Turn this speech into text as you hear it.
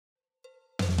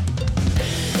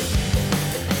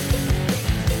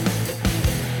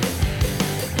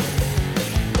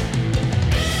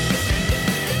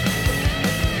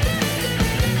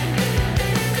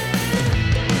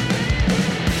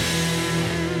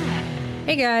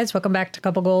Hey guys, welcome back to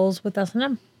Couple Goals with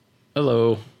S&M.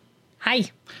 Hello.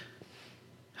 Hi.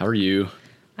 How are you?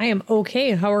 I am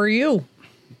okay. How are you?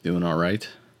 Doing all right.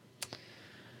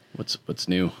 What's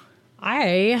new?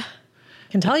 I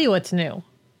can tell you what's new.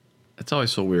 It's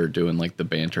always so weird doing like the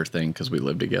banter thing because we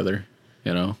live together,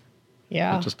 you know?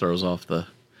 Yeah. It just throws off the...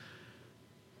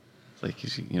 It's like,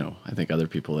 I think other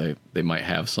people, they might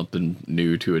have something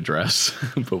new to address,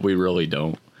 but we really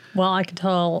don't. Well, I can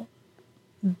tell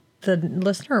the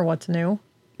listener what's new.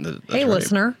 That's Hey, right.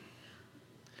 listener.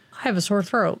 I have a sore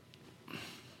throat.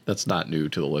 That's not new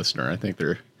to the listener. I think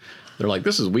they're like,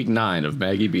 this is week 9 of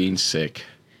Maggie being sick.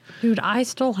 Dude, I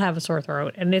still have a sore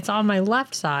throat, and it's on my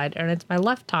left side, and it's my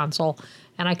left tonsil,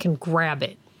 and I can grab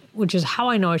it, which is how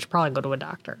I know I should probably go to a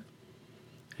doctor.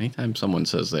 Anytime someone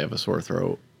says they have a sore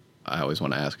throat, I always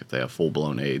want to ask if they have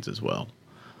full-blown AIDS as well.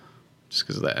 Just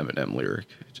because of that Eminem lyric.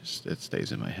 It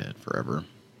stays in my head forever.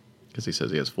 Because he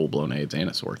says he has full-blown AIDS and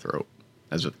a sore throat.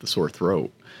 As if the sore throat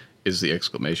is the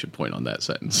exclamation point on that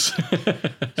sentence.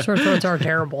 Sore throats are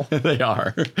terrible. They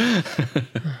are. I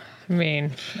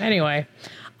mean, anyway,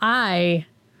 I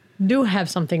do have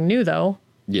something new, though.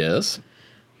 Yes.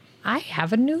 I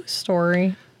have a news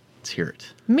story. Let's hear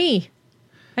it. Me.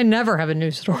 I never have a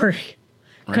news story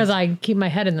because I keep my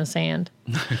head in the sand.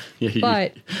 Yeah,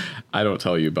 But I don't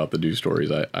tell you about the news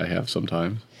stories I have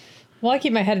sometimes. well, I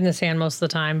keep my head in the sand most of the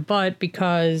time, but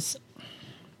because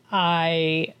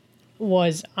I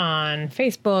was on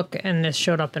Facebook and this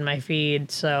showed up in my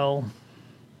feed, so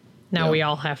now Yeah. we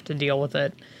all have to deal with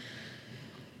it.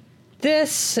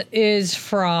 This is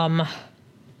from,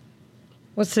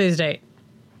 what's today's date?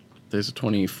 Today's the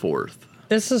 24th.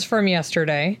 This is from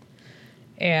yesterday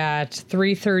at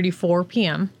 3:34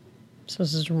 p.m. So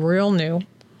this is real new.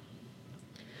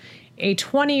 A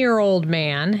 20-year-old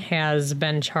man has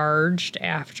been charged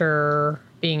after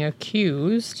being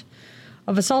accused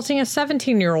of assaulting a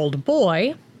 17-year-old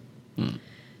boy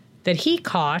that he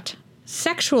caught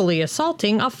sexually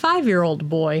assaulting a 5-year-old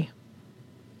boy.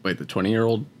 Wait, the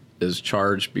 20-year-old is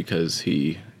charged because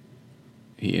he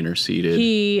interceded.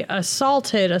 He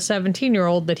assaulted a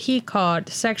 17-year-old that he caught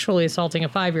sexually assaulting a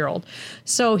 5-year-old.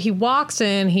 So he walks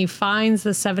in, he finds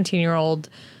the 17-year-old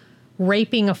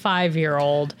raping a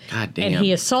 5-year-old. God damn. And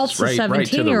he assaults the Right to the rape,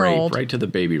 17-year-old. right to the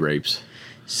baby rapes.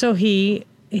 So he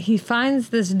finds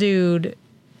this dude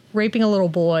raping a little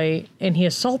boy, and he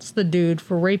assaults the dude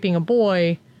for raping a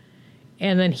boy,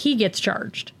 and then he gets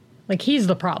charged. Like, he's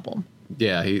the problem.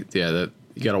 Yeah, you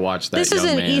got to watch that. This is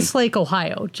young in man. Eastlake,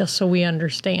 Ohio, just so we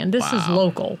understand. This is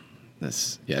local.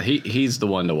 He's the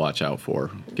one to watch out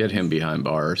for. Get him behind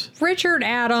bars. Richard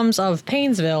Adams of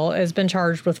Paynesville has been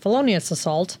charged with felonious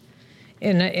assault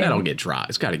That'll get dropped.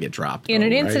 It's got to get dropped. in an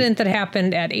right? incident that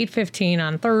happened at 8:15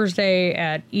 on Thursday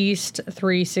at East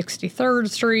 363rd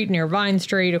Street near Vine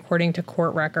Street, according to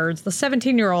court records. The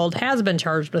 17-year-old has been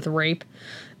charged with rape,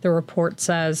 the report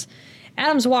says.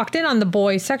 Adams walked in on the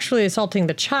boy sexually assaulting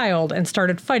the child and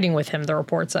started fighting with him, the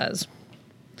report says.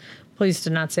 Police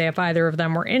did not say if either of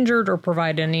them were injured or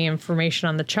provide any information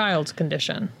on the child's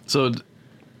condition. So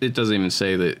it doesn't even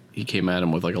say that he came at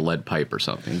him with like a lead pipe or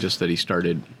something, just that he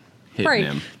started hitting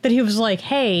him. That he was like,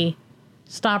 hey,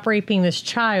 stop raping this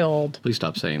child. Please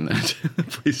stop saying that.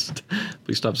 please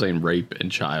stop saying rape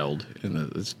and child.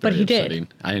 It's But very he did. upsetting.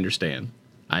 I understand.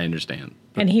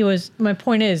 And my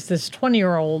point is, this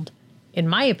 20-year-old, in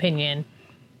my opinion,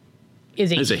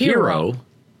 is a hero.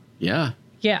 Yeah,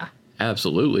 Yeah.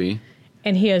 absolutely.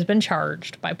 And he has been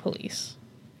charged by police.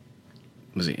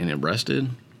 Was he arrested?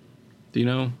 Do you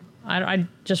know? I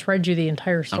just read you the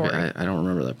entire story. Okay, I don't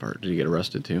remember that part. Did he get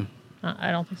arrested too?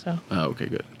 I don't think so. Oh, okay,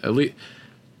 good. At least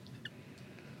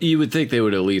you would think they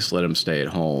would at least let him stay at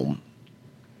home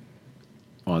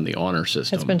on the honor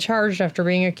system. It's been charged after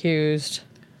being accused.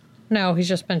 No, he's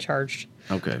just been charged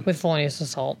Okay. with felonious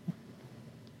assault.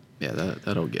 Yeah,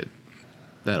 that'll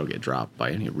get dropped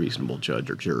by any reasonable judge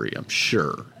or jury, I'm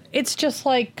sure. It's just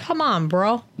like, come on,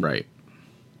 bro. Right.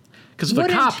 Because if a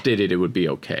cop did it, it would be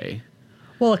okay.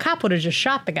 Well, a cop would have just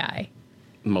shot the guy.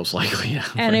 Most likely, yeah.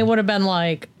 And it would have been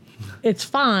like, it's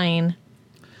fine.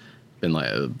 Been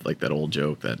like that old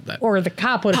joke that Or the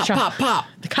cop would have shot. pop,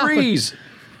 The cop would- freeze.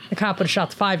 The cop would have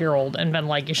shot the 5-year-old and been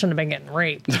like, you shouldn't have been getting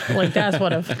raped. Like,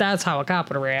 that's how a cop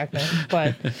would have reacted.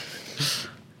 But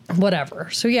whatever.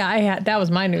 So yeah, that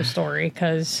was my news story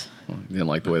because You didn't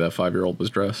like the way that 5-year-old was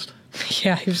dressed.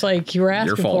 yeah, he was like, you were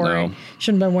asking fault for it. now.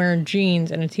 Shouldn't have been wearing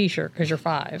jeans and a t-shirt because you're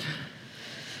 5.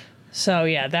 So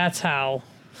yeah, that's how.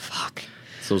 Fuck.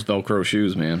 It's those Velcro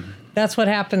shoes, man. That's what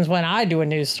happens when I do a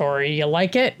news story. You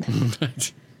like it?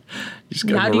 You just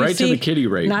gotta go right to the kitty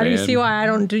rape, Now man. do you see why I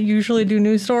don't usually do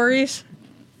news stories?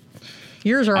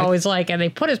 Yours are always like, and they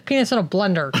put his penis in a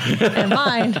blender.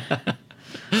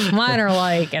 And mine are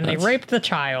like, and they raped the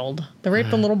child. They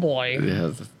raped the little boy.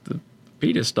 Yeah, the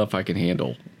penis stuff I can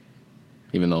handle,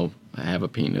 even though I have a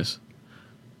penis.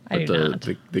 I do not.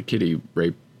 The kitty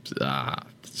rape,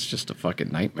 it's just a fucking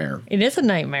nightmare. It is a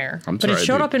nightmare. I'm but sorry, it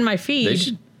showed up in my They feed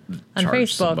should on charge Facebook.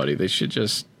 somebody. They should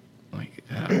just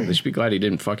they should be glad he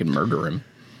didn't fucking murder him.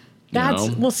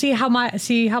 We'll see how my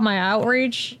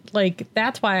outrage, like,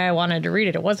 that's why I wanted to read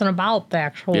it. It wasn't about the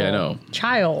actual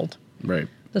child. Right.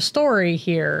 The story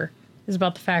here is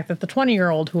about the fact that the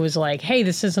 20-year-old who was like, hey,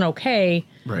 this isn't okay.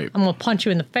 Right. I'm going to punch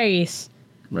you in the face.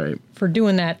 Right. For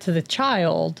doing that to the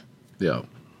child. Yeah.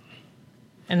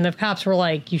 And the cops were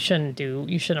like, you shouldn't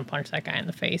have punched that guy in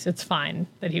the face. It's fine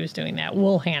that he was doing that.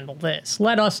 We'll handle this.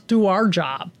 Let us do our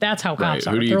job. That's how cops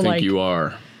are. Who do you think you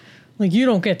are? Like, you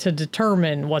don't get to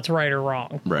determine what's right or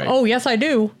wrong. Right. Oh, yes, I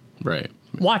do. Right.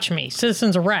 Watch me.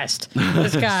 Citizen's arrest.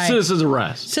 This guy. Citizen's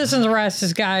arrest.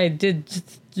 This guy did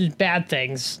bad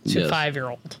things to a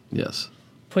 5-year-old. Yes.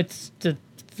 Puts the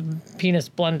penis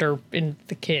blender in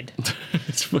the kid.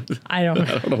 I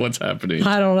don't know what's happening.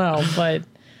 I don't know, but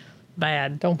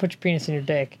bad. Don't put your penis in your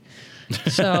dick.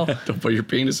 So don't put your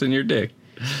penis in your dick.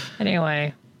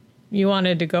 Anyway, you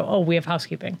wanted to go. Oh, we have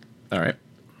housekeeping. All right.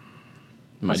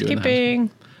 Housekeeping.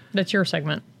 That's your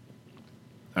segment.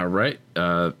 All right.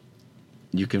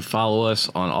 You can follow us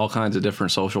on all kinds of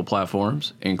different social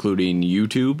platforms, including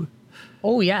YouTube.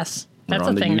 Oh, yes. That's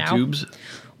a thing now.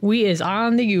 We is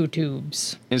on the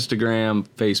YouTubes. Instagram,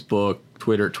 Facebook,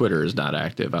 Twitter. Twitter is not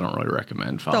active. I don't really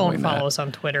recommend following that. Don't follow us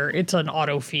on Twitter. It's an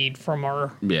auto feed from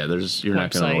our you're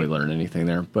not going to really learn anything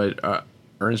there. But our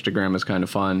Instagram is kind of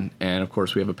fun. And, of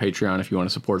course, we have a Patreon if you want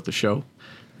to support the show.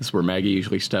 This is where Maggie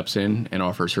usually steps in and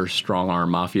offers her strong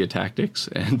arm mafia tactics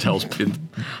and tells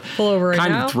pull over right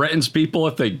kind now. of threatens people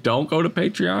if they don't go to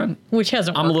Patreon. Which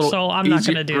hasn't worked, so I'm not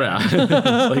going to do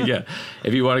that.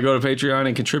 If you want to go to Patreon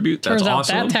and contribute, that's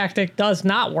awesome. Turns out that tactic does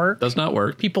not work. Does not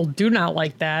work. People do not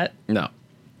like that. No.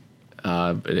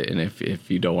 And if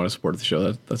you don't want to support the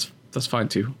show, that's fine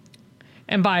too.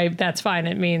 And by that's fine,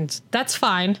 it means that's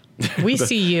fine. We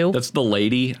see you. That's the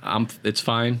lady. It's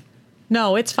fine.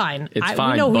 No, it's fine. It's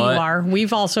fine. We know who you are.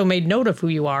 We've also made note of who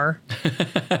you are.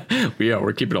 Yeah,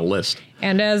 we're keeping a list.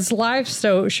 And as live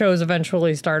shows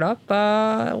eventually start up,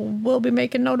 we'll be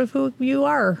making note of who you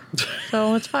are.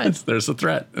 So it's fine. There's a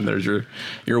threat. And there's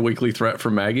your weekly threat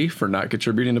from Maggie for not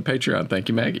contributing to Patreon. Thank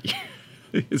you, Maggie.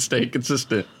 Stay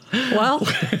consistent. Well,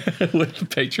 with the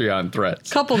Patreon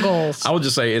threats. Couple goals. I would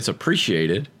just say it's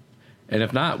appreciated. And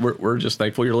if not, we're just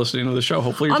thankful you're listening to the show.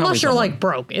 Hopefully you're unless you're like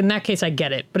broke. In that case, I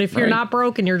get it. But if you're not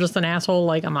broke and you're just an asshole,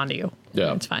 like, I'm onto you.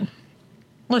 Yeah. It's fine.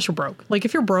 Unless you're broke. Like,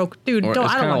 if you're broke, dude, I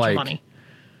don't want your money.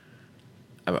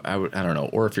 I don't know.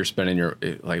 Or if you're spending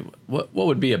what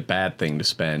would be a bad thing to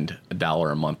spend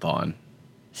 $1 a month on?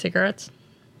 Cigarettes?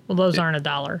 Well, those aren't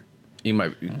 $1. You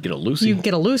might get a Lucy. You can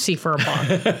get a Lucy for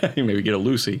 $1. You maybe get a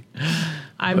Lucy.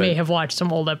 I may have watched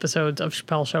some old episodes of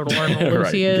Chappelle Show to learn what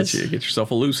Lucy is. Get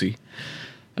yourself a Lucy.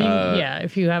 Yeah,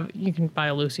 if you have, you can buy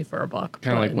a Lucy for $1.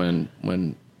 Kind of like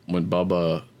when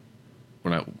Bubba,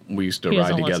 we used to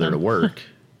ride together to work.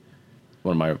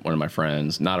 One of my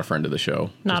friends, not a friend of the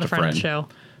show, not just a friend of the show,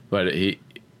 but we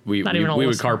would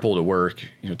carpool to work.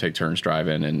 Take turns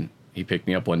driving, and he picked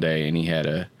me up one day, and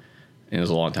it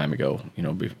was a long time ago,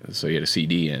 so he had a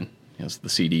CD in. It was the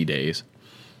CD days.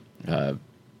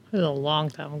 It was a long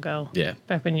time ago. Yeah.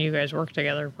 Back when you guys worked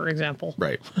together, for example.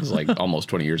 Right. It was like almost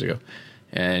 20 years ago.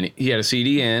 And he had a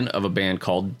CD in of a band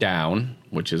called Down,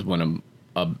 which is one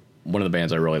of the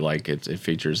bands I really like. It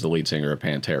features the lead singer of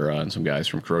Pantera and some guys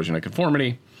from Corrosion of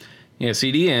Conformity. He had a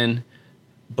CD in,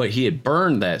 but he had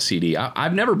burned that CD.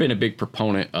 I've never been a big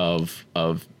proponent of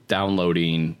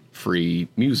downloading free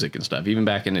music and stuff. Even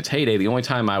back in its heyday, the only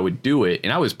time I would do it,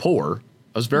 and I was poor.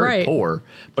 I was very poor,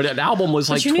 but an album was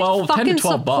like 10 to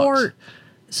 12 bucks.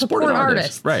 Support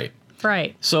artists. Right.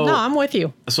 Right. So no, I'm with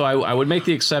you. So I would make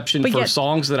the exception for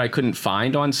songs that I couldn't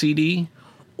find on CD.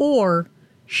 Or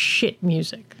shit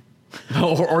music.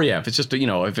 or yeah, if it's just,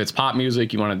 if it's pop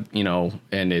music, you want to,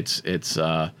 and it's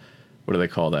what do they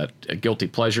call that? A guilty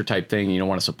pleasure type thing. You don't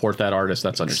want to support that artist.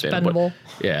 That's understandable.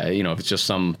 But, yeah. If it's just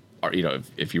some,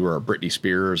 if you were a Britney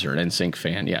Spears or an NSYNC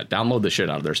fan, yeah, download the shit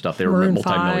out of their stuff. They were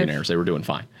multimillionaires. They were doing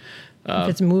fine. If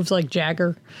it's moves like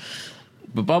Jagger.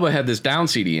 But Bubba had this Down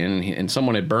CD in, and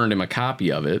someone had burned him a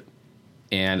copy of it.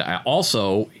 And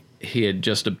he had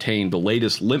just obtained the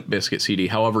latest Limp Bizkit CD.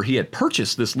 However, he had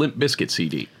purchased this Limp Bizkit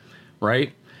CD,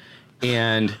 right?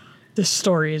 And this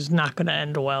story is not going to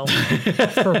end well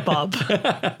for Bub.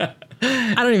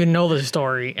 I don't even know the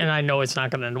story, and I know it's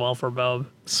not going to end well for Bub.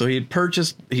 So he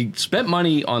spent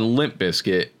money on Limp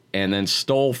Bizkit and then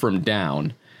stole from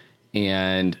Down.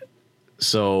 And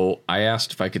so I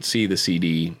asked if I could see the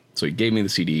CD. So he gave me the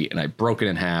CD and I broke it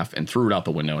in half and threw it out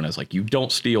the window. And I was like, you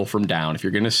don't steal from Down. If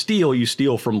you're going to steal, you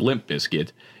steal from Limp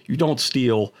Bizkit. You don't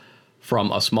steal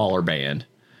from a smaller band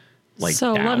like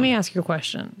So Down. let me ask you a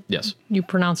question. Yes. You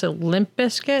pronounce it Limp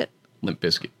Bizkit? Limp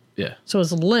Bizkit. Yeah. So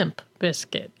it's Limp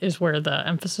Bizkit is where the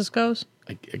emphasis goes?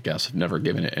 I guess I've never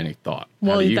given it any thought.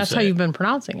 Well, do you that's say how it? you've been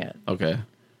pronouncing it. Okay.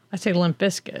 I say Limp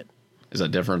Bizkit. Is that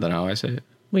different than how I say it?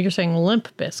 Well, you're saying Limp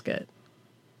Bizkit.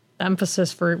 The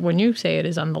emphasis for when you say it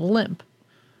is on the limp.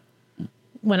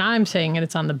 When I'm saying it,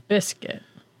 it's on the biscuit.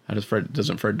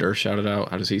 Doesn't Fred Durst shout it out?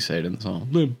 How does he say it in the song?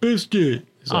 Limp Bizkit.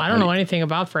 Oh, I don't know anything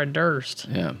about Fred Durst.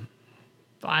 Yeah.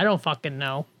 I don't fucking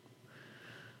know.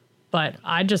 But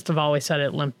I just have always said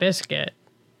it Limp Bizkit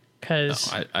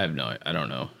because I have no. I don't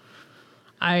know.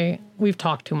 we've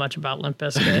talked too much about Limp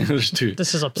Bizkit.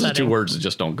 This is Those are upsetting. two words that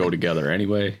just don't go together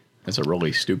anyway. It's a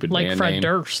really stupid Like band Fred name.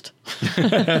 Durst.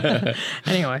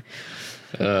 Anyway,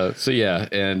 So yeah,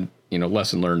 and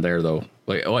lesson learned there though.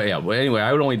 Like, oh yeah. Well, anyway,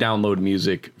 I would only download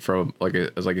music from like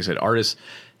I said, artists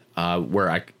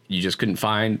where you just couldn't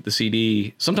find the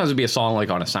CD. Sometimes it'd be a song like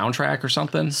on a soundtrack or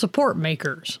something. support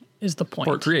makers is the point.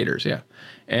 Or creators, yeah,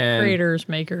 and Creators,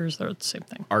 makers, they're the same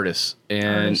thing. artists.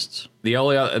 And Artists. the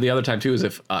other time too is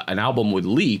if an album would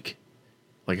leak,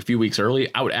 like a few weeks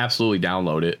early, I would absolutely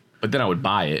download it. But then I would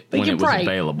buy it when it was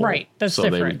available. Right, that's so they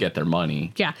different. would get their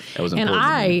money. Yeah. That was and important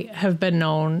to me. I have been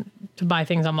known to buy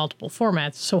things on multiple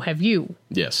formats. So have you.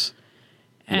 Yes.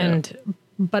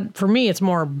 But for me, it's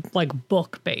more like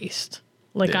book based.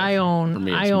 Like Yeah. I For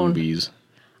me, it's movies.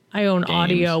 I own games.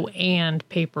 audio and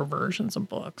paper versions of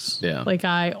books. Yeah. Like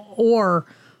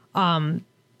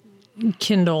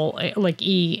Kindle, like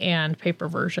e and paper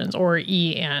versions or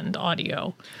e and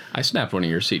audio. I snapped one of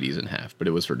your CDs in half, but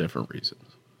it was for different reasons.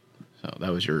 So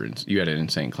that was you had an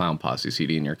Insane Clown Posse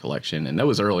CD in your collection, and that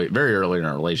was very early in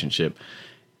our relationship.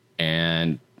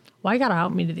 And Why you gotta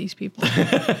out me to these people?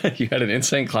 you had an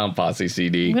Insane Clown Posse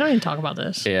CD. We don't even talk about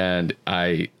this. And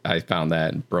I found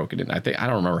that and broke it. And I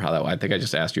don't remember how that went. I think I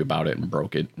just asked you about it and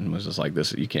broke it and was just like,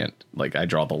 this, you can't, like, I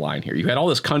draw the line here. You had all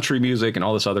this country music and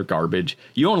all this other garbage.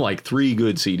 You owned like 3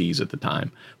 good CDs at the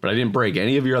time, but I didn't break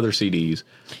any of your other CDs.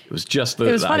 It was just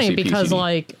It was the funny ICP because CD.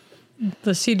 like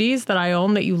the CDs that I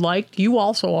owned that you liked, you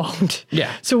also owned.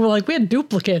 Yeah. So we had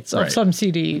duplicates of Right. some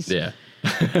CDs. Yeah.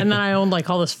 And then I owned like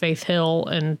all this Faith Hill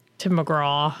and Tim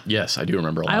McGraw. Yes, I do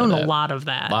remember a lot I of owned that. a lot of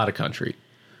that. A lot of country.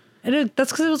 And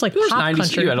that's because it was like There was pop 90s,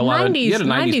 country. you had a lot of, you had a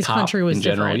 90s, 90s pop country was in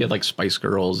general. different. You had like Spice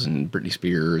Girls and Britney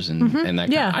Spears and that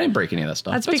kind yeah. of, I didn't break any of that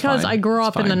stuff. That's because fine. I grew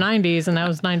It's up in the fine. 90s and that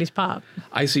was 90s pop.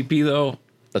 ICP though,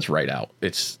 that's right out.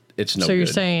 It's no So you're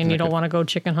good. saying It's you not don't good. want to go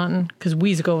chicken hunting? Because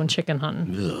we's going chicken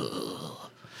hunting.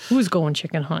 Who's going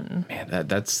chicken hunting? Man,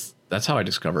 that's how I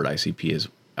discovered ICP is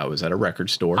I was at a record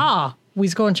store. Ah,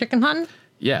 we's going chicken hunting?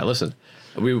 Yeah, listen.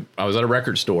 I was at a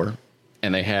record store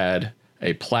and they had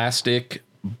a plastic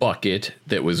bucket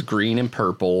that was green and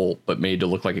purple but made to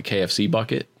look like a KFC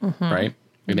bucket, right?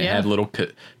 And it Yeah. had little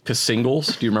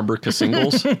casingles. Do you remember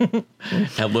casingles?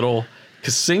 Had little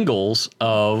casingles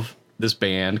of this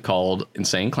band called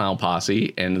Insane Clown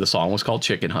Posse, and the song was called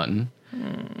Chicken Huntin'.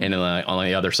 And then on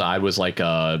the other side was like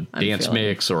a dance feeling-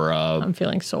 mix or a I'm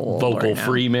feeling so old vocal right now.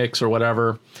 free mix or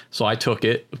whatever. So I took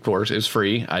it. Of course, it was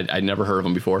free. I'd never heard of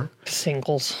them before.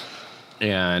 Singles.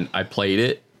 And I played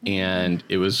it, and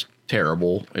it was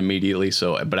terrible immediately.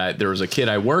 So, but there was a kid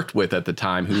I worked with at the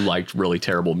time who liked really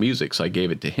terrible music, so I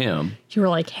gave it to him. You were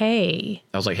like, hey.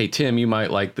 I was like, "Hey Tim, you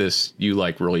might like this. You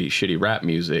like really shitty rap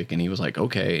music," and he was like,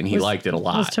 "Okay," and he liked it a Was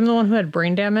lot, Tim the one who had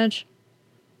brain damage?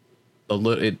 a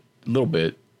little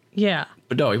bit. Yeah.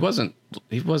 But no, he wasn't.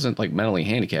 He wasn't like mentally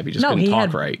handicapped. He just No, couldn't he talk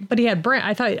had, right. but he had brain.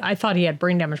 I thought he had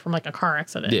brain damage from like a car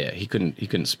accident. Yeah, he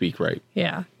couldn't speak right.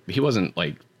 Yeah. He wasn't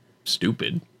like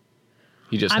stupid.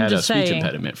 He just I'm had just a speech saying.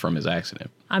 impediment from his accident.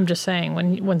 I'm just saying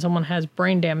when someone has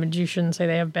brain damage, you shouldn't say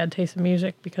they have bad taste in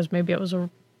music because maybe it was a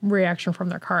reaction from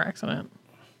their car accident.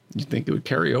 You think it would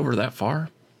carry over that far?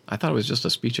 I thought it was just a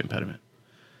speech impediment.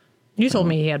 You told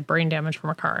me he had brain damage from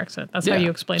a car accident. That's how you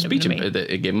explained it to me.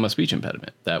 It gave him a speech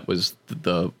impediment. That was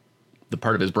the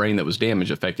part of his brain that was damaged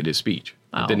affected his speech.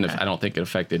 Oh, It didn't. okay. I don't think it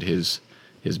affected his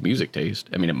music taste.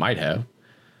 I mean, it might have.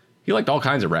 He liked all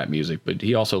kinds of rap music, but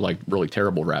he also liked really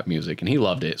terrible rap music, and he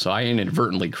loved it. So I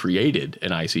inadvertently created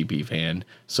an ICP fan.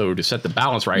 So to set the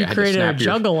balance right, You I had to created a snap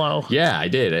your, juggalo. Yeah, I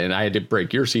did, and I had to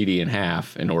break your CD in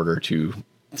half in order to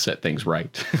set things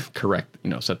right, correct.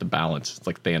 Set the balance. It's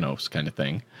like Thanos kind of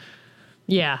thing.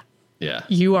 Yeah. Yeah.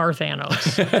 You are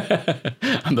Thanos.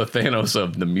 I'm the Thanos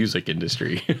of the music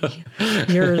industry.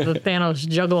 You're the Thanos,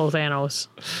 Juggalo Thanos.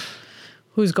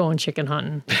 Who's going chicken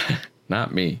hunting?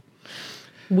 Not me.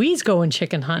 We's going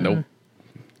chicken hunting. Nope.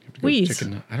 We's.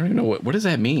 Chicken, I don't even know what does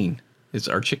that mean? Is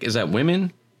that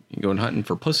women? You going hunting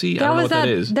for pussy? I don't know what that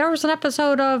is. There was an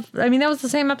episode of, that was the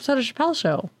same episode of Chappelle's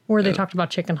Show where they talked about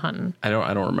chicken hunting. I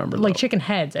don't remember. Like chicken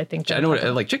heads, I think. I know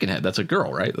like chicken head. That's a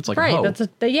girl, right? That's like right. a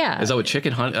hoe. Yeah. Is that what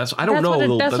chicken hunt? I don't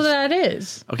know. That's what that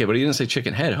is. Okay, but he didn't say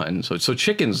chicken head hunting. So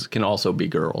chickens can also be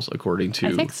girls, according to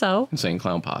I think so. Insane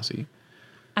Clown Posse.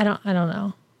 I don't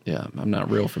know. Yeah, I'm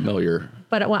not real familiar.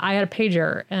 But I had a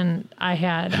pager and I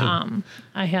had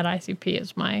ICP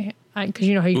as my. Because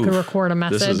you know how you could record a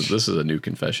message. This is a new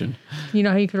confession. You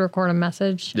know how you could record a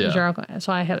message. Yeah.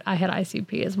 So I had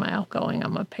ICP as my outgoing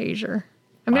on my pager.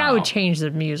 I mean, I would change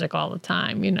the music all the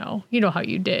time. You know how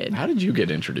you did. How did you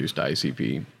get introduced to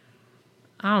ICP?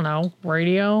 I don't know,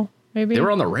 radio maybe. They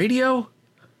were on the radio.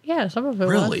 Yeah, some of it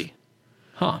was. Really?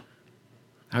 Huh.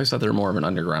 I always thought they were more of an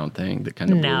underground thing that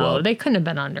kind of blew up. No, they couldn't have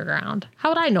been underground. How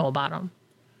would I know about them?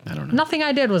 I don't know. Nothing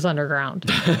I did was underground.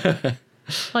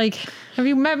 Like, have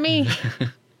you met me?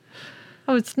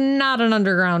 I was not an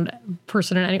underground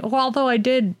person in any. Well, although I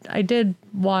did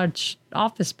watch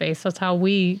Office Space. That's how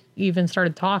we even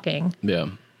started talking. Yeah.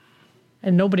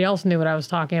 And nobody else knew what I was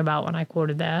talking about when I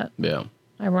quoted that. Yeah.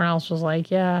 Everyone else was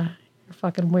like, "Yeah, you're a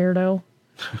fucking weirdo,"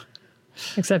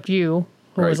 except you,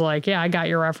 who was like, "Yeah, I got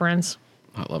your reference."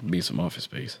 I love me some Office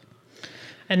Space.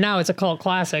 And now it's a cult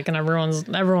classic, and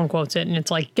everyone quotes it, and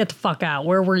it's like, get the fuck out.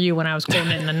 Where were you when I was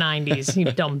quoting it in the 90s, you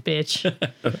dumb bitch?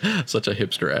 Such a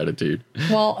hipster attitude.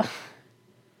 Well,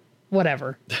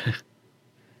 whatever.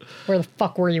 Where the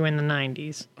fuck were you in the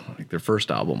 90s? Like their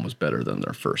first album was better than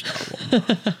their first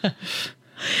album.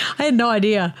 I had no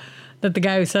idea that the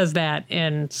guy who says that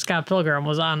in Scott Pilgrim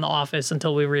was on The Office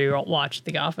until we rewatched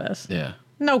The Office. Yeah.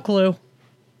 No clue.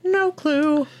 No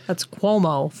clue. That's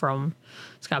Cuomo from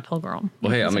Scott Pilgrim.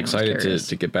 Well, hey, I'm excited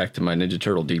to get back to my Ninja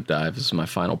Turtle deep dive. This is my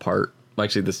final part.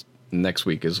 Actually, this next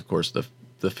week is, of course,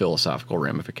 the philosophical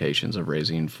ramifications of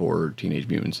raising 4 teenage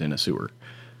mutants in a sewer.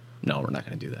 No, we're not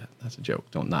going to do that. That's a joke.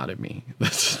 Don't nod at me.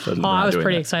 I was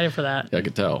pretty excited for that. Yeah, I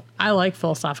could tell. I like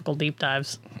philosophical deep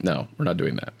dives. No, we're not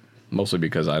doing that. Mostly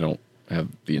because I don't have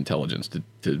the intelligence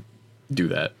to do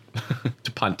that,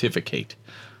 to pontificate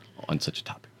on such a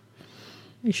topic.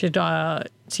 You should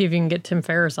see if you can get Tim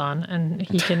Ferriss on, and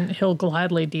he'll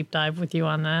gladly deep dive with you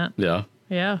on that. Yeah.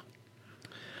 Yeah.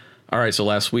 All right. So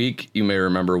last week, you may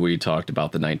remember we talked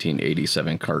about the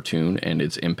 1987 cartoon and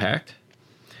its impact.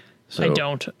 So,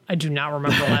 I do not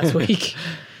remember last week.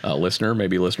 Listener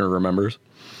remembers.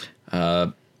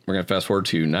 We're going to fast forward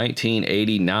to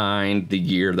 1989, the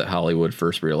year that Hollywood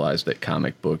first realized that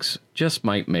comic books just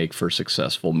might make for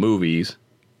successful movies.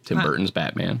 Tim Burton's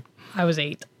Batman. I was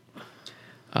 8.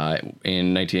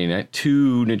 In 1989,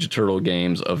 2 Ninja Turtle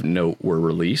games of note were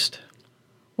released.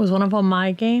 Was one of them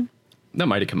my game? That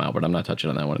might have come out, but I'm not touching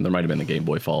on that one. There might have been the Game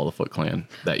Boy Follow the Foot Clan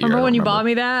that year. Remember when you bought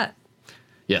me that?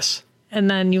 Yes. And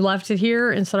then you left it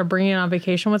here instead of bringing it on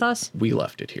vacation with us? We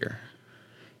left it here.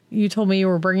 You told me you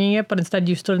were bringing it, but instead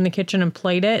you stood in the kitchen and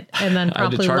played it, and then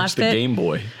promptly left it. I had to charge the Game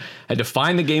Boy. I had to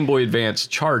find the Game Boy Advance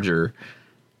charger,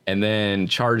 and then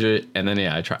charge it, and then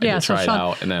I tried it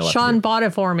out, and then I left Sean it. bought it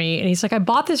for me, and he's like, I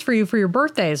bought this for you for your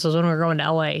birthday. So when we were going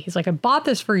to LA, he's like, I bought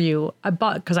this for you.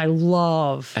 Because I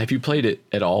love. Have you played it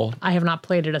at all? I have not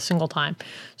played it a single time.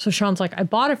 So Sean's like, I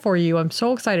bought it for you. I'm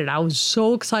so excited. I was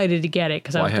so excited to get it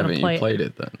because I was going to play it. Why haven't you played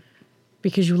it then?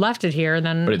 Because you left it here, and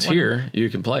then. But it's here. You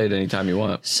can play it anytime you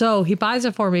want. So he buys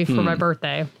it for me for my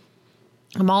birthday.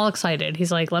 I'm all excited. He's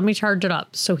like, let me charge it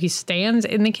up. So he stands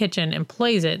in the kitchen and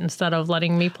plays it instead of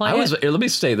letting me play it. Let me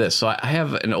say this. So I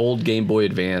have an old Game Boy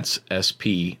Advance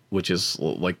SP, which is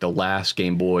like the last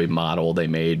Game Boy model they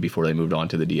made before they moved on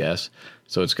to the DS.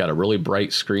 So it's got a really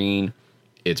bright screen.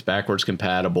 It's backwards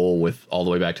compatible with all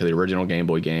the way back to the original Game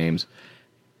Boy games.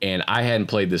 And I hadn't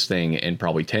played this thing in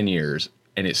probably 10 years,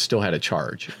 and it still had a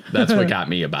charge. That's what got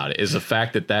me about it, is the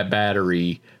fact that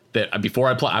battery... That before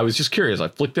I was just curious. I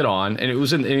flicked it on, and it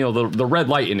was in, the red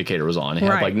light indicator was on. It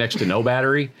had like next to no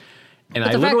battery, and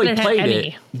I literally played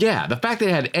it. Yeah, the fact that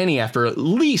it had any after at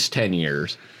least 10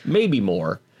 years, maybe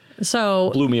more,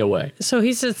 so blew me away. So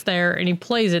he sits there and he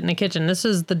plays it in the kitchen. This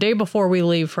is the day before we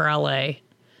leave for LA,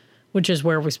 which is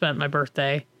where we spent my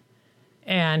birthday.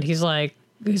 And he's like,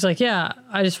 yeah,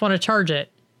 I just want to charge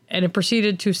it, and it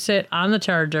proceeded to sit on the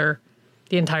charger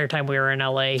the entire time we were in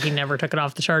LA. He never took it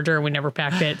off the charger, and we never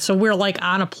packed it. So we're like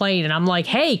on a plane, and I'm like,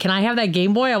 hey, can I have that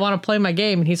Game Boy? I want to play my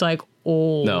game. And he's like,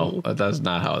 Oh. No, that's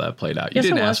not how that played out. You Yes, it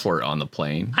didn't was. ask for it on the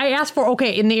plane. I asked for,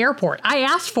 in the airport. I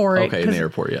asked for it. Okay, in the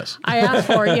airport, yes. I asked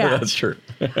for it, yeah. That's true.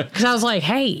 Because I was like,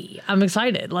 hey, I'm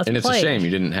excited. Let's play. And it's a shame you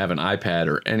didn't have an iPad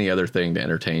or any other thing to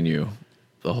entertain you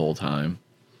the whole time.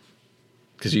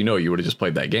 Because you would have just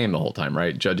played that game the whole time,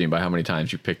 right? Judging by how many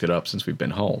times you picked it up since we've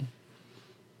been home.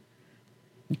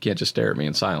 You can't just stare at me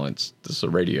in silence. This is a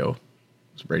radio.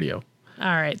 It's radio.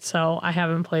 All right, so I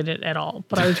haven't played it at all.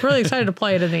 But I was really excited to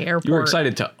play it in the airport. You were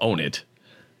excited to own it.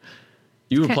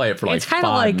 You would play it for like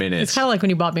 5 minutes. It's kind of like when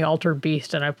you bought me Altered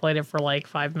Beast and I played it for like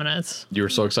 5 minutes. You were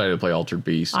so excited to play Altered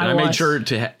Beast. And I was. made sure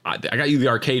to... I got you the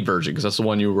arcade version because that's the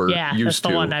one you were used the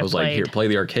to. one I was like, played. here, play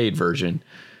the arcade version.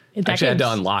 Actually, I had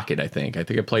to unlock it, I think. I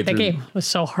think I played That through... game was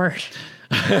so hard.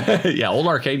 Yeah, old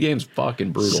arcade games,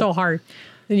 fucking brutal. So hard.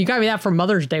 And you got me that for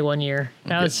Mother's Day one year.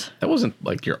 That wasn't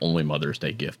like your only Mother's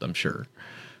Day gift, I'm sure.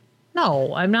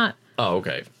 No, I'm not. Oh,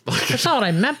 okay. That's not what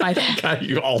I meant by that. God,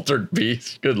 you Altered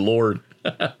Beast. Good Lord.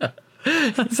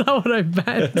 That's not what I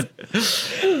meant.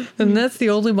 And that's the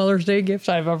only Mother's Day gift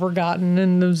I've ever gotten.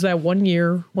 And it was that one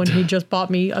year when he just bought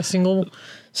me a single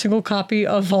copy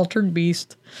of Altered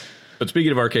Beast. But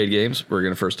speaking of arcade games, we're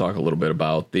going to first talk a little bit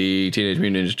about the Teenage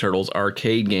Mutant Ninja Turtles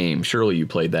arcade game. Surely you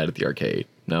played that at the arcade.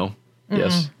 No? Mm-mm.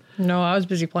 Yes? No, I was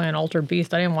busy playing Altered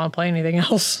Beast. I didn't want to play anything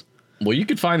else. Well, you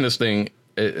could find this thing,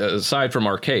 aside from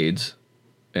arcades,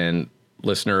 and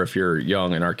listener, if you're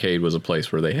young, an arcade was a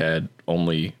place where they had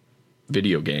only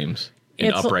video games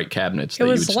in upright cabinets that you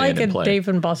would stand and play. It was like a Dave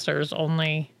and Buster's,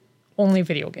 only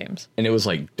video games. And it was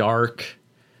like dark,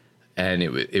 and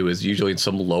it was usually in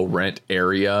some low rent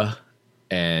area,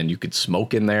 and you could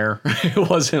smoke in there. It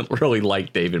wasn't really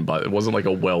like Dave and Buster's. It wasn't like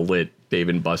a well lit Dave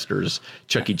and Buster's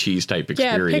Chuck E. Cheese type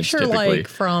experience. Yeah, picture typically. like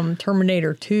from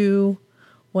Terminator 2.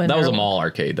 When that was a mall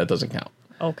arcade. That doesn't count.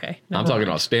 Okay. I'm talking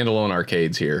about standalone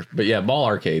arcades here. But yeah, mall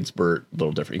arcades were a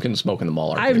little different. You couldn't smoke in the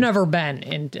mall arcade. I've never been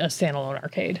in a standalone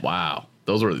arcade. Wow.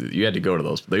 You had to go to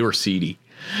those. They were seedy.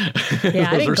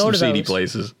 Yeah, I didn't go to those. Seedy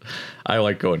places. I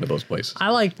like going to those places. I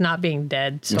like not being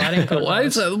dead, so I didn't go to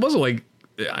those. It wasn't like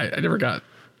I never got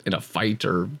in a fight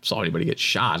or saw anybody get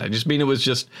shot. I just mean it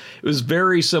was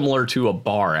very similar to a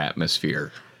bar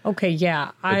atmosphere. Okay,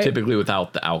 yeah. But typically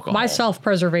without the alcohol. My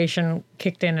self-preservation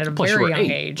kicked in at a very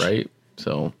young age. Right?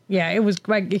 So yeah,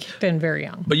 it kicked in very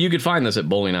young. But you could find this at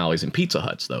bowling alleys and Pizza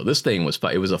Huts, though. This thing was a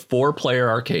 4-player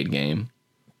arcade game.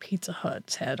 Pizza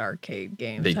Huts had arcade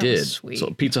games. They did. Sweet. So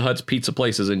Pizza Huts, pizza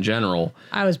places in general.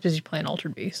 I was busy playing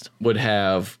Altered Beast. Would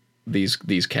have these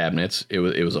cabinets. It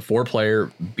was a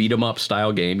 4-player beat 'em up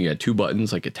style game. You had 2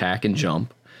 buttons like attack and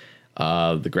jump.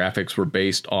 The graphics were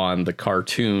based on the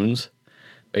cartoons.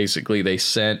 Basically, they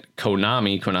sent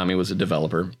Konami. Konami was a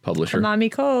developer, publisher. Konami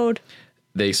Code.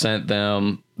 They sent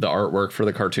them the artwork for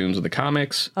the cartoons and the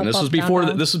comics. And this was before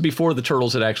the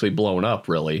Turtles had actually blown up,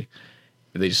 really.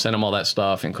 They just sent them all that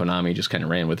stuff, and Konami just kind of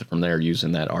ran with it from there,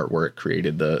 using that artwork,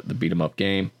 created the beat 'em up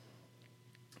game.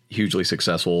 Hugely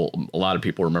successful. A lot of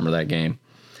people remember that game.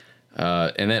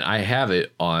 And then I have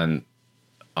it on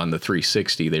the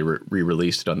 360. They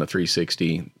re-released it on the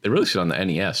 360. They released it on the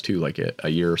NES too, like a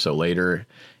year or so later.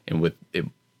 And with it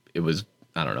was,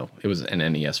 I don't know, it was an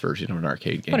NES version of an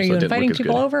arcade game. What are you inviting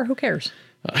people over? Who cares?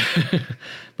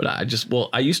 But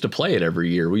I used to play it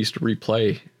every year. We used to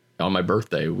replay on my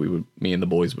birthday. Me and the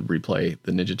boys would replay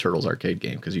the Ninja Turtles arcade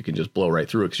game because you can just blow right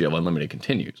through it because you have unlimited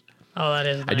continues. Oh, that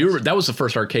is nice. That was the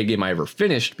first arcade game I ever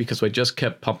finished because I just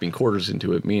kept pumping quarters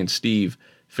into it. Me and Steve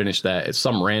finished that at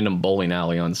some random bowling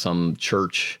alley on some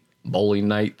church bowling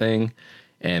night thing.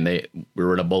 And we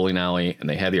were in a bowling alley and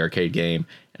they had the arcade game,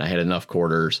 and I had enough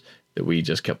quarters that we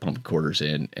just kept pumping quarters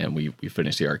in, and we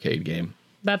finished the arcade game.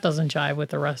 That doesn't jive with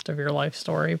the rest of your life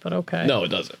story, but okay. No, it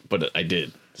doesn't. But I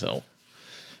did. So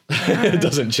right. It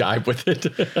doesn't jive with it.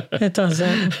 It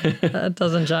doesn't. It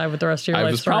doesn't jive with the rest of your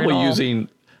life story. I was probably using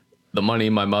the money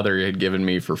my mother had given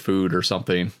me for food or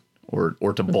something, or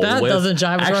to bowl with. That doesn't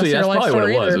jive with the rest of your life story. Actually, that's probably what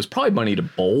it was. Either. It was probably money to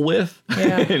bowl with.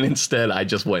 Yeah. And instead, I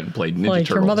just went and played Ninja Turtles.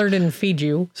 Your mother didn't feed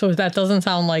you, so that doesn't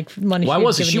sound like money.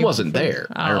 Well, she wasn't there.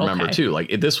 I remember too.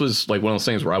 Like this was like one of those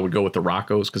things where I would go with the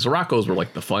Roccos, because the Roccos were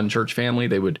like the fun church family.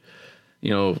 They would,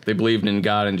 they believed in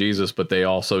God and Jesus, but they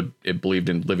also believed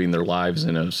in living their lives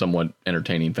in a somewhat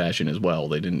entertaining fashion as well.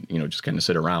 They didn't, just kind of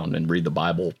sit around and read the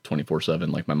Bible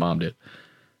 24/7 like my mom did.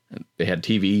 They had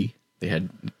TV. They had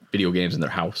video games in their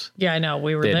house. Yeah, I know.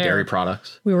 We were there. They had dairy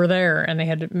products. We were there, and they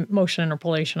had motion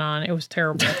interpolation on. It was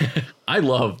terrible. I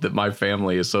love that my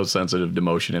family is so sensitive to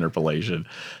motion interpolation.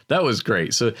 That was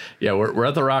great. So, yeah, we're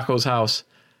at the Rocco's house.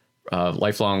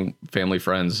 Lifelong family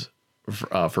friends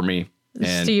for me.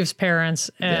 And Steve's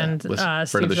parents and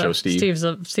friend of the show, Steve.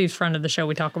 Steve's friend of the show.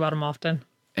 We talk about him often.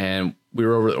 And we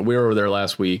were over there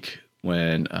last week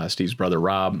when Steve's brother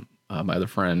Rob, my other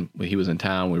friend, when he was in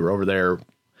town. We were over there,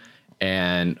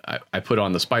 and I put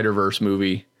on the Spider-Verse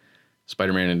movie,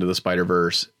 Spider-Man Into the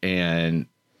Spider-Verse, and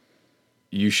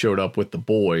you showed up with the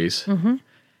boys. Mm-hmm.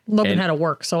 Logan had to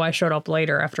work, so I showed up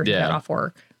later after he got off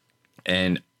work.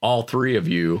 And all three of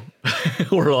you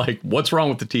were like, "What's wrong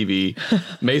with the TV?"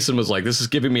 Mason was like, "This is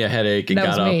giving me a headache," and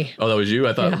got up. Me. Oh, that was you?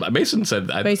 I thought Mason said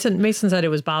that. Mason said it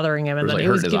was bothering him, and then it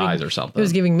was hurting his eyes or something. It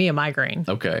was giving me a migraine.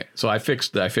 Okay, so I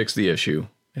fixed the issue.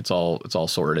 It's all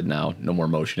sorted now. No more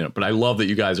motion in it. But I love that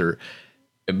you guys are.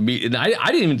 And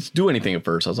I didn't even do anything at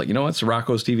first. I was like, you know what,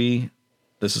 Sirocco's TV.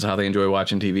 This is how they enjoy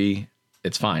watching TV.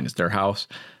 It's fine. It's their house.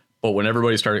 But when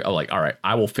everybody started, I'm like, all right,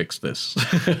 I will fix this.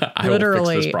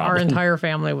 Literally, our entire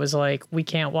family was like, we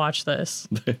can't watch this.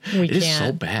 It is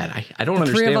so bad. I don't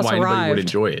understand why anybody would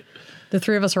enjoy it. The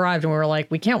three of us arrived and we were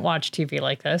like, we can't watch TV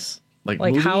like this. Like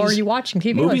movies, how are you watching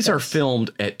TV movies like are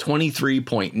filmed at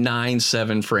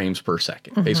 23.97 frames per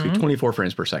second, basically 24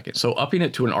 frames per second. So upping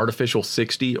it to an artificial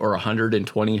 60 or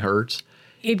 120 hertz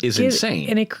is insane.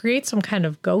 And it creates some kind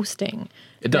of ghosting.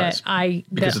 It does.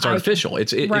 Because it's artificial.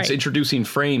 It's introducing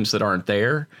frames that aren't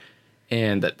there.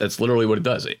 And that's literally what it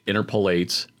does. It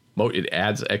interpolates. It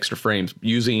adds extra frames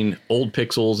using old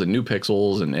pixels and new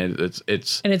pixels, and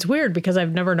it's weird because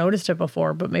I've never noticed it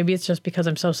before, but maybe it's just because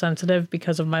I'm so sensitive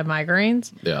because of my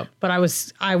migraines. Yeah. But I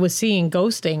was seeing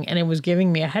ghosting, and it was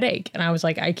giving me a headache, and I was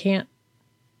like, I can't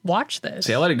watch this.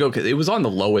 See, I let it go because it was on the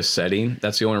lowest setting.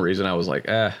 That's the only reason I was like,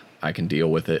 I can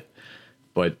deal with it.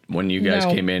 But when you guys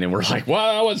came in and were like,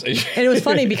 "What was it?" And it was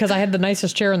funny because I had the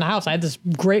nicest chair in the house. I had this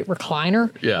great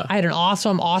recliner. Yeah. I had an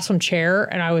awesome chair,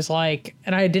 and I was like,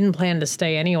 and I didn't plan to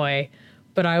stay anyway,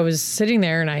 but I was sitting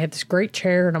there and I had this great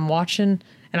chair and I'm watching,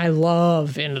 and I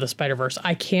love Into the Spider-Verse.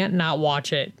 I can't not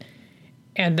watch it.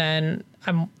 And then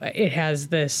it has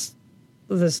this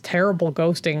terrible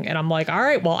ghosting, and I'm like, all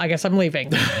right, well, I guess I'm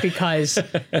leaving because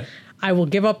I will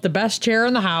give up the best chair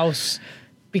in the house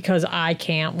because I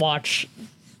can't watch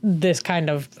this kind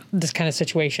of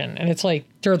situation. And it's like,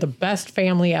 they're the best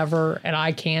family ever, and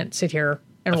I can't sit here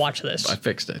and watch this. I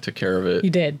fixed it. I took care of it. You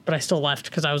did, but I still left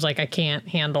because I was like, I can't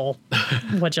handle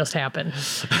what just happened.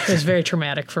 It was very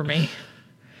traumatic for me.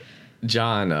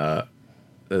 John,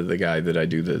 the guy that I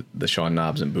do the Sean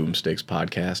Knobs and Boomsticks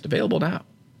podcast, available now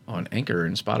on Anchor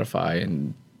and Spotify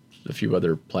and a few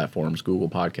other platforms, Google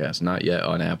Podcasts, not yet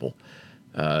on Apple.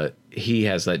 He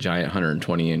has that giant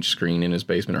 120-inch screen in his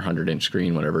basement, or 100-inch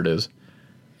screen, whatever it is,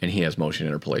 and he has motion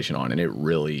interpolation on, and it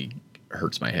really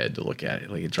hurts my head to look at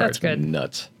it. Like, it drives me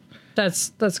nuts. That's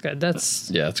good. It's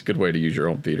a good way to use your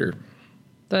own theater.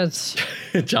 That's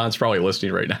John's probably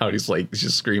listening right now, and he's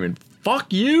just screaming,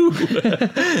 "Fuck you!"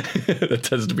 That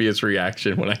tends to be his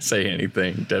reaction when I say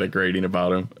anything denigrating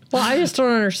about him. Well, I just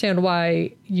don't understand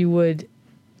why you would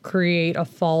create a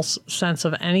false sense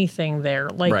of anything there.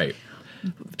 Like, right.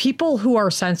 People who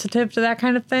are sensitive to that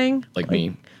kind of thing, like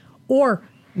me, or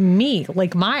me,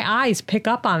 like my eyes pick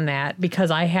up on that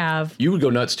because I have. You would go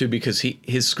nuts too because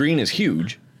his screen is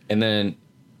huge, and then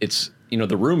it's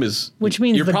the room is, which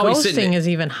means the ghosting is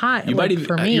even high. You might even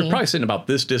for me, you're probably sitting about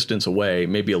this distance away,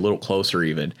 maybe a little closer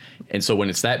even. And so when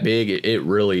it's that big, it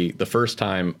really, the first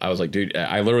time I was like, dude,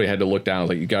 I literally had to look down. I was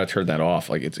like, you got to turn that off.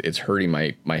 Like it's hurting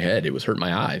my head. It was hurting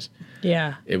my eyes.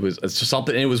 Yeah. It's just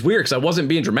something. And it was weird because I wasn't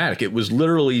being dramatic. It was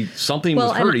literally something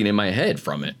was hurting in my head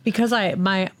from it. Because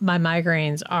my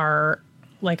migraines are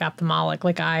like ophthalmic.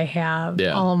 Like I have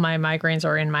all of my migraines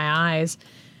are in my eyes.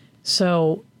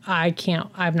 So I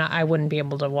wouldn't be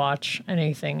able to watch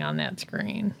anything on that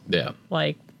screen. Yeah.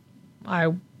 Like I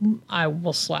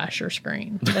will slash your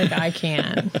screen. Like I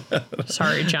can't.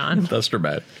 Sorry, John. That's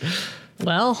dramatic.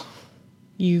 Well,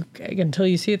 until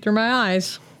you see it through my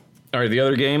eyes. All right, the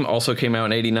other game also came out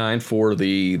in '89 for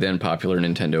the then popular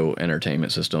Nintendo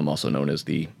Entertainment System, also known as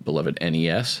the beloved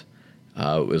NES.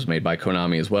 It was made by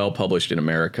Konami as well, published in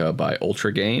America by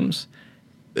Ultra Games.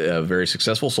 Very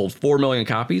successful, sold 4 million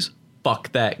copies.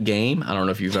 Fuck that game. I don't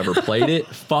know if you've ever played it.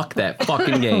 Fuck that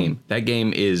fucking game. That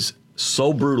game is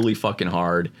so brutally fucking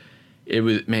hard. It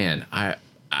was, man, I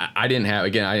didn't have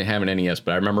an NES,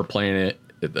 but I remember playing it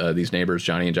at these neighbors,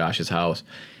 Johnny and Josh's house.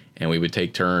 And we would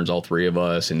take turns, all three of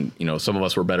us. And, some of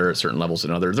us were better at certain levels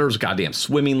than others. There was a goddamn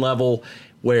swimming level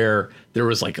where there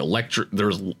was like the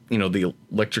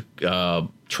electric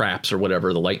traps or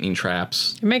whatever, the lightning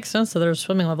traps. It makes sense that there's a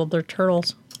swimming level. They're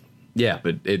turtles. Yeah,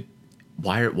 but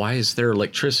why is there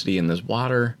electricity in this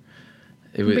water?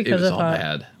 It was all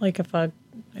bad. Like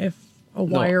if a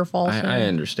wire falls in. I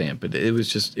understand, but it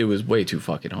was way too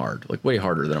fucking hard. Like, way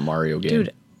harder than a Mario game.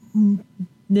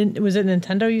 Dude, was it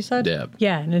Nintendo you said? Yeah.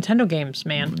 Yeah, Nintendo games,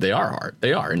 man. They are hard.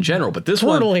 They are in general, but this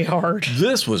Brutally hard.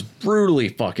 This was brutally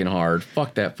fucking hard.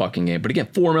 Fuck that fucking game. But again,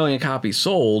 4 million copies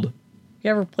sold. You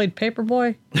ever played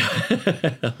Paperboy?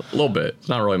 A little bit. It's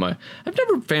not really I've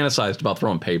never fantasized about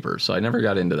throwing paper, so I never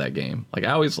got into that game. Like,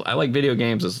 I like video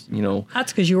games as,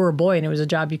 That's because you were a boy and it was a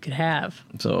job you could have.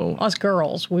 So Us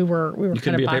girls, we were you kind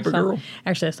couldn't of be a paper girl?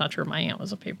 Actually, that's not true. My aunt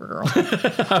was a paper girl.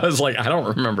 I was like, I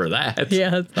don't remember that. Yeah,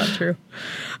 that's not true.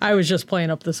 I was just playing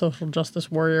up the social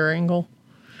justice warrior angle.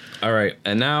 All right,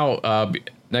 and now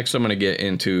next I'm going to get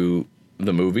into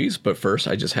the movies, but first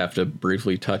I just have to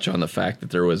briefly touch on the fact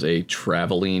that there was a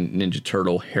traveling Ninja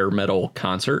Turtle hair metal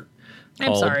concert.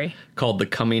 Called the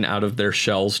Coming Out of Their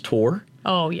Shells Tour.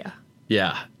 Oh, yeah.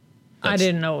 Yeah. I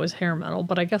didn't know it was hair metal,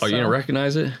 but I guess so. You gonna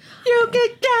recognize it? You can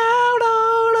count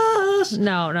on us.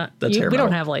 No, That's hair we metal.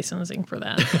 don't have licensing for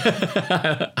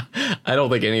that. I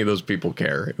don't think any of those people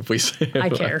care if I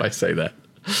say that.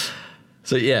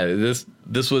 So yeah,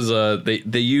 this was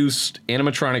they used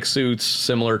animatronic suits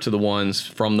similar to the ones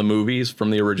from the movies, from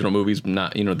the original movies.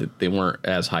 Not they weren't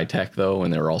as high tech though,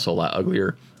 and they were also a lot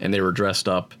uglier. And they were dressed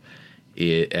up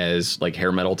as like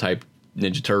hair metal type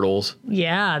Ninja Turtles.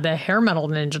 Yeah, the hair metal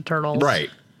Ninja Turtles.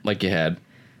 Right, like you had.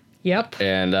 Yep.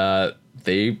 And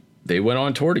they went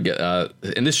on tour to get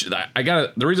and this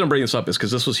the reason I'm bringing this up is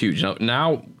because this was huge.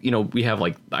 Now we have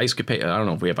like Ice Capades. I don't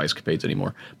know if we have Ice Capades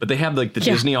anymore, but they have like the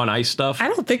Disney on Ice stuff. I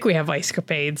don't think we have Ice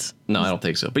Capades. No, I don't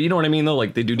think so. But you know what I mean though.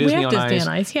 Like they do Disney on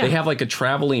Ice. Yeah. They have like a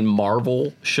traveling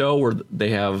Marvel show where they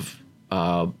have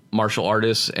martial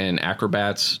artists and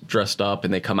acrobats dressed up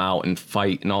and they come out and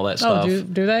fight and all that stuff. Oh,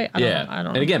 do they? I don't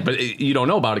know. And again, but you don't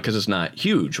know about it because it's not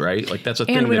huge, right? Like that's a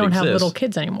thing that exists. And we don't have little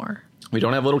kids anymore. We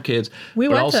don't have little kids. We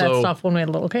went to that stuff when we had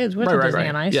little kids. We went to Disney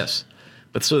on Ice. Yes.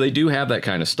 But so they do have that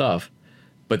kind of stuff.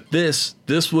 But this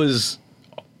was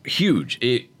huge.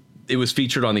 It was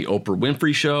featured on the Oprah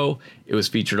Winfrey Show. It was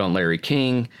featured on Larry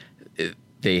King. Why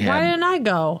didn't I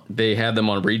go? They had them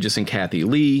on Regis and Kathy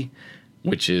Lee,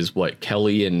 which is what,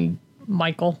 Kelly and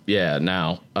Michael. Yeah,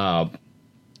 now.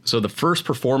 So the first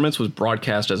performance was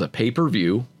broadcast as a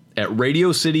pay-per-view at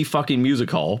Radio City fucking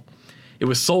Music Hall. It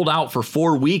was sold out for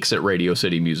 4 weeks at Radio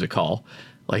City Music Hall.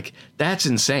 Like, that's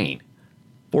insane.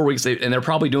 4 weeks, and they're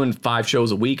probably doing 5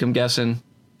 shows a week, I'm guessing.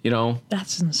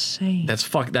 That's insane.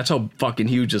 That's how fucking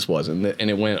huge this was, and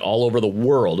it went all over the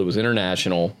world. It was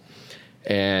international,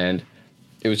 and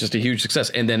it was just a huge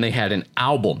success. And then they had an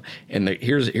album, and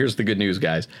here's the good news,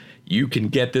 guys. You can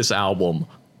get this album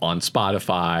on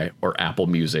Spotify or Apple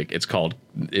Music. It's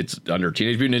under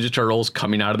Teenage Mutant Ninja Turtles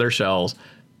Coming Out of Their Shells.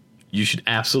 You should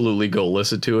absolutely go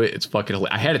listen to it. It's fucking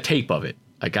hilarious. I had a tape of it.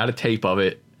 I got a tape of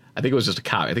it. I think it was just a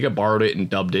copy. I think I borrowed it and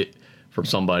dubbed it from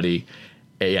somebody.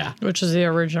 Yeah. Which is the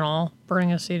original.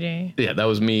 Bring a CD. Yeah, that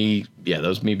was me. Yeah, that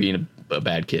was me being a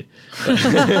bad kid.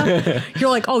 You're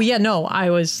like, oh yeah, no, I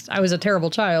was a terrible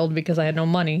child because I had no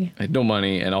money. I had no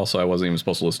money, and also I wasn't even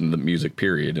supposed to listen to the music,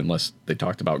 period, unless they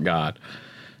talked about God.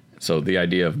 So the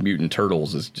idea of mutant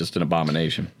turtles is just an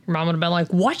abomination. Your mom would have been like,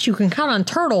 what? You can count on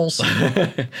turtles?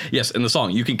 Yes, and the song,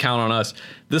 You Can Count on Us.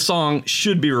 This song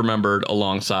should be remembered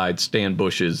alongside Stan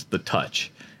Bush's The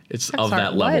Touch. It's of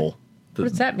that level. What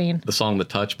does that mean? The song The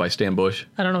Touch by Stan Bush.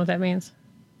 I don't know what that means.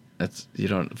 That's,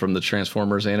 from the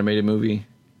Transformers animated movie.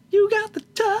 You got the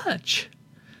touch.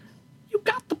 You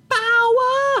got the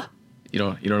power. You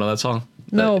don't know that song?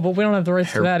 No, but we don't have the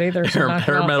rights to that either. So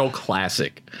hair metal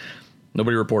classic.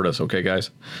 Nobody report us, okay,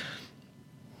 guys?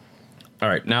 All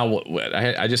right, now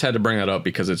I just had to bring that up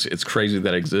because it's crazy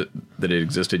that it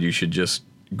existed. You should just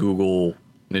Google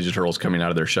Ninja Turtles Coming Out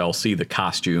of Their Shell, see the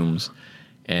costumes,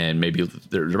 and maybe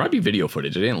there might be video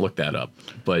footage. I didn't look that up,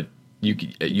 but you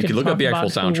can look up the actual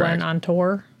soundtrack. Who went on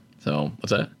tour? So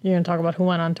what's that? You're gonna talk about who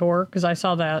went on tour because I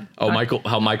saw that. Oh,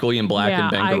 Michael Ian Black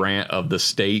and Ben Garant of The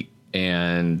State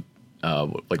and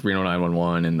like Reno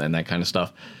 911 and that kind of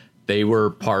stuff. They were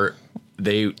part.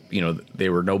 They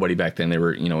were nobody back then. They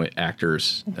were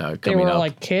actors coming up. They were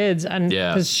like kids, and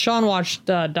because Sean watched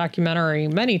the documentary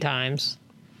many times,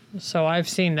 so I've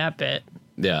seen that bit.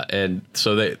 Yeah, and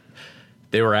so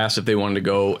they were asked if they wanted to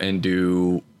go and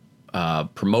do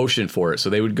promotion for it. So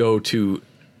they would go to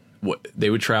they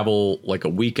would travel like a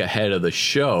week ahead of the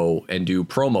show and do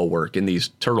promo work in these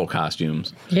turtle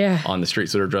costumes. Yeah, on the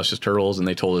streets that are dressed as turtles, and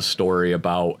they told a story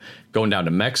about going down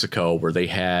to Mexico where they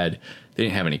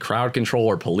didn't have any crowd control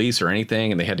or police or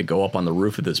anything, and they had to go up on the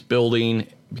roof of this building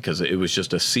because it was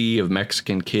just a sea of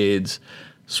Mexican kids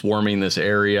swarming this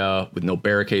area with no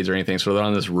barricades or anything. So they're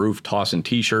on this roof tossing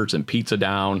T-shirts and pizza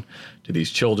down to these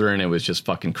children. It was just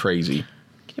fucking crazy.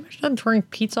 Can you imagine them throwing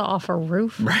pizza off a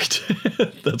roof? Right.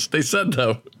 That's what they said,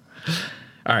 though.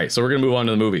 All right, so we're going to move on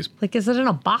to the movies. Like, is it in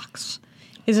a box?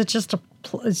 Is it just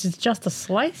a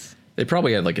slice? They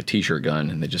probably had like a T-shirt gun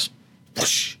and they just...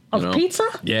 Whoosh, of pizza?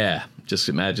 Yeah. Just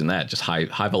imagine that. Just high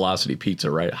velocity pizza,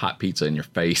 right? Hot pizza in your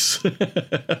face. Well,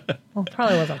 it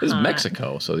probably wasn't It was hot.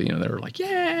 Mexico, so they were like,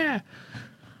 yeah.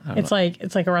 It's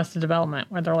like Arrested Development,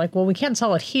 where they're like, well, we can't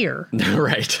sell it here,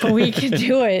 Right. but we can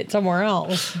do it somewhere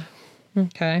else.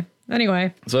 Okay.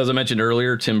 Anyway, So as I mentioned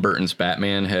earlier, Tim Burton's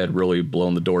Batman had really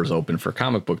blown the doors open for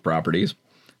comic book properties.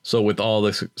 So with all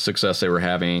the success they were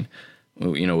having,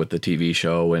 with the TV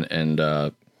show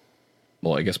and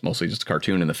well, I guess mostly just the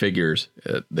cartoon and the figures,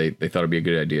 they thought it'd be a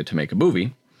good idea to make a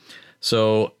movie.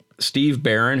 So Steve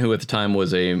Barron, who at the time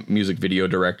was a music video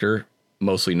director,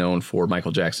 mostly known for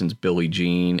Michael Jackson's Billie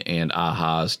Jean and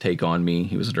a-ha's Take On Me.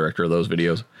 He was the director of those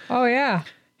videos. oh yeah,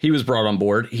 He was brought on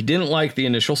board. He didn't like the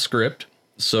initial script,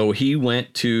 so he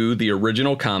went to the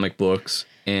original comic books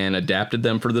and adapted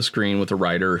them for the screen with a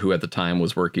writer who at the time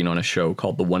was working on a show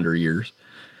called The Wonder Years.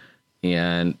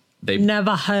 And they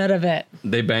never heard of it.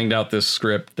 they banged out this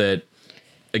script that,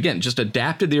 again, just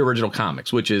adapted the original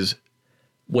comics, which is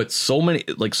what so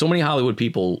many Hollywood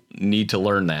people need to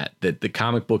learn, that the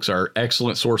comic books are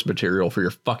excellent source material for your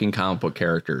fucking comic book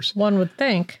characters. One would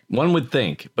think. One would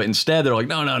think, but instead they're like,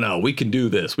 no, we can do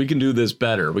this. We can do this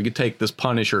better. We could take this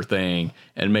Punisher thing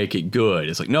and make it good.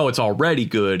 It's like, no, it's already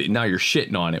good, and now you're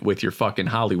shitting on it with your fucking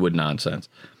Hollywood nonsense.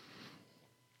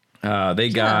 They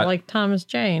got like Thomas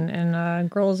Jane and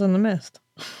Girls in the Mist.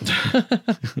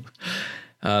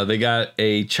 They got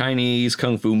a Chinese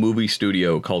kung fu movie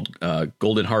studio called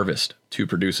Golden Harvest to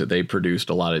produce it. They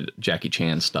produced a lot of Jackie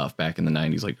Chan stuff back in the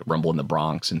 90s, like Rumble in the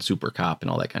Bronx and Super Cop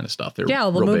and all that kind of stuff. Yeah,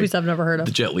 all the movies I've never heard of.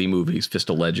 The Jet Li movies, Fist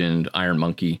of Legend, Iron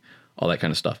Monkey, all that kind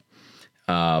of stuff.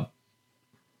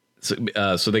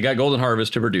 So they got Golden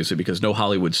Harvest to produce it because no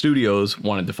Hollywood studios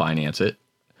wanted to finance it,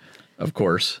 of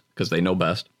course, because they know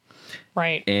best.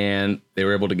 Right. And they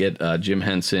were able to get Jim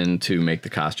Henson to make the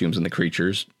costumes and the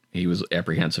creatures. He was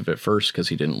apprehensive at first because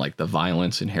he didn't like the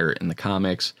violence inherent in the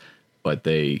comics. But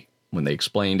when they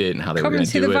explained it and how they were going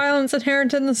to do it. Come and see the violence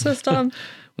inherent in the system.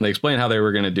 When they explained how they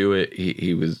were going to do it,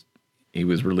 he was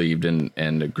relieved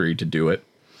and agreed to do it.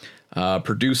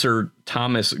 Producer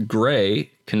Thomas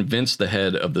Gray convinced the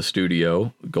head of the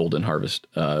studio, Golden Harvest,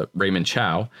 Raymond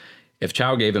Chow, if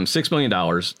Chow gave him $6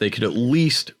 million, they could at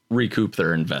least recoup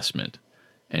their investment.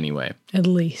 Anyway, At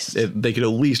least. they could at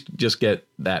least just get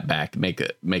that back, make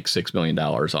 $6 million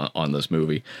on this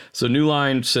movie. So New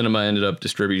Line Cinema ended up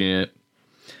distributing it.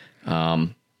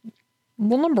 Well,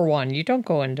 number one, you don't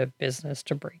go into business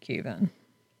to break even.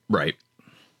 Right.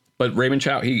 But Raymond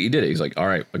Chow, he did it. He's like, all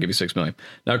right, I'll give you $6 million.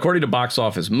 Now, according to Box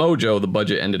Office Mojo, the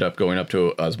budget ended up going up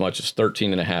to as much as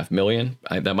 $13.5 million.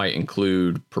 That might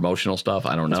include promotional stuff.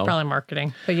 I don't know. It's probably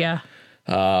marketing, but yeah.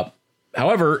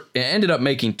 However, it ended up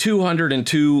making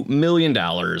 $202 million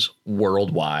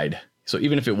worldwide. So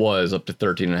even if it was up to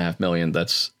 $13.5 million,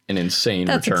 that's an insane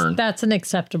return. That's an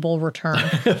acceptable return.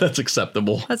 That's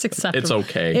acceptable. That's acceptable. It's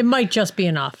okay. It might just be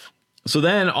enough. So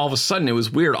then all of a sudden it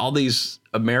was weird. All these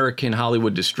American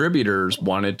Hollywood distributors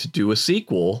wanted to do a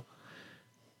sequel.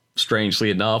 Strangely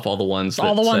enough, all the ones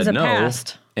that no,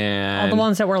 passed. And All the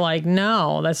ones that were like,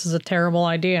 no, this is a terrible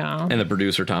idea. And the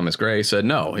producer, Thomas Gray, said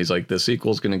no. He's like, the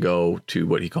sequel is going to go to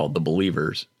what he called The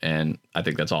Believers. And I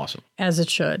think that's awesome. As it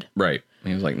should. Right.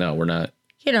 He was like, no, we're not.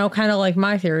 You know, kind of like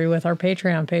my theory with our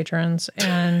Patreon patrons.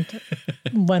 And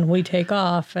when we take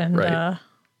off and Right.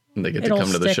 And they get to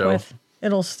come to the show.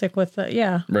 It'll stick with the,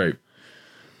 yeah. Right.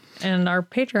 And our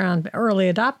Patreon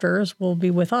early adopters will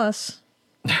be with us.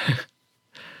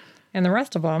 And the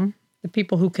rest of them, the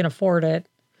people who can afford it.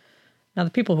 Now, the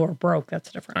people who are broke,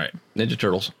 that's different. All right. Ninja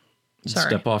Turtles. Sorry.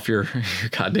 Step off your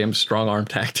goddamn strong arm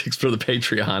tactics for the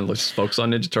Patreon. Let's just focus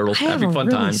on Ninja Turtles. I have Having a fun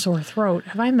really times. sore throat.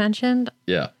 Have I mentioned?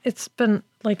 Yeah. It's been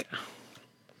like,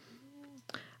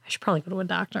 I should probably go to a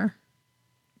doctor.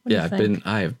 What do Yeah, you think?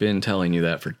 I have been telling you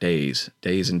that for days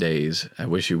and days. I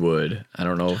wish you would. I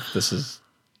don't know if is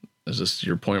this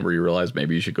your point where you realize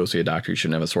maybe you should go see a doctor? You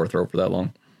shouldn't have a sore throat for that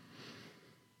long.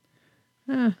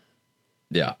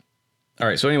 Yeah. All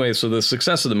right. So anyway, so the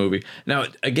success of the movie. Now,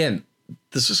 again,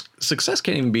 success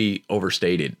can't even be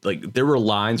overstated. Like, there were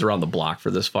lines around the block for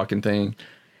this fucking thing.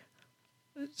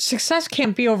 Success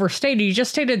can't be overstated. You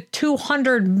just stated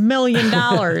 $200 million,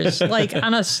 like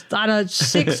on a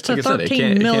 $6 to Like I said, $13 million. It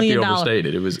can't be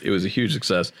overstated. It was a huge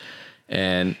success,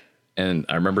 and And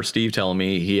I remember Steve telling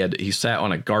me he sat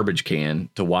on a garbage can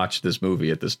to watch this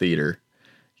movie at this theater.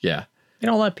 Yeah. They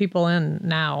don't let people in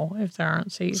now if there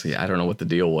aren't seats. See, I don't know what the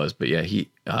deal was, but yeah, he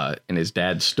and his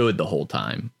dad stood the whole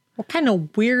time. What kind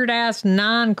of weird ass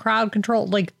non-crowd control?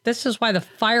 Like, this is why the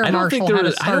fire marshal had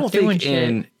to start doing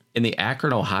shit. In the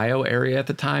Akron, Ohio area at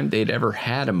the time, they'd ever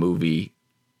had a movie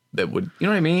that would, you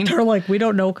know what I mean? They're like, we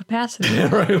don't know capacity.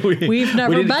 Yeah, right. We've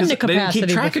never been to capacity they didn't keep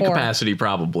track before. of capacity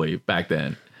probably back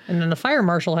then. And then the fire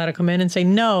marshal had to come in and say,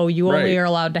 no, you only are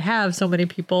allowed to have so many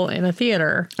people in a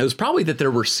theater. It was probably that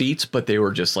there were seats, but they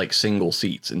were just like single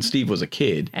seats. And Steve was a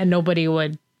kid. And nobody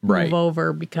would move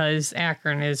over because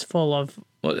Akron is full of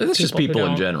it's just people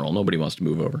in general. Nobody wants to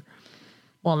move over.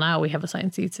 Well, now we have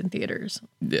assigned seats in theaters.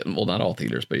 Yeah, well, not all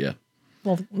theaters, but yeah.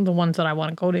 Well, the ones that I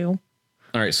want to go to.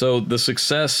 All right, so the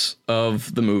success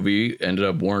of the movie ended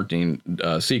up warranting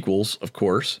sequels, of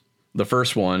course. The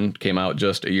first one came out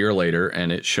just a year later,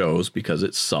 and it shows because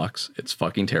it sucks. It's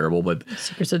fucking terrible. But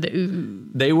Secrets of the Ooze.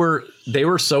 They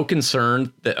were so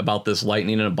concerned about this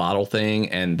lightning in a bottle thing,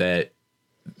 and that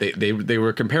they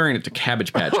were comparing it to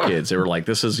Cabbage Patch Kids. They were like,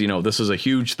 this is a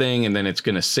huge thing, and then it's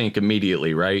going to sink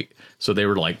immediately, right? So they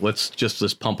were like, let's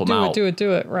pump them out. Do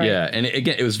it, right? Yeah, and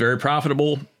again, it was very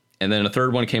profitable. And then a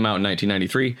third one came out in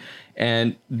 1993.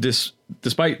 And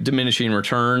despite diminishing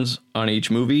returns on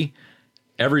each movie,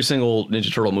 every single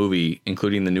Ninja Turtle movie,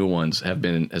 including the new ones, has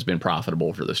been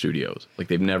profitable for the studios. Like,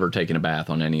 they've never taken a bath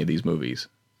on any of these movies.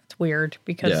 It's weird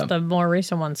because the more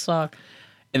recent ones suck.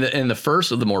 And the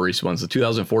first of the more recent ones, the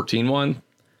 2014 one,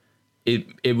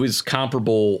 it was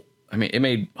comparable. I mean, it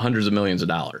made hundreds of millions of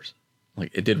dollars.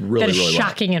 Like, it did really, really well. That is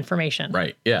shocking information.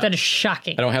 Right. Yeah. That is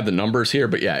shocking. I don't have the numbers here,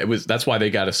 but yeah, that's why they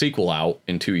got a sequel out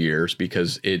in 2 years,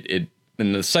 because and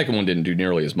the second one didn't do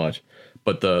nearly as much,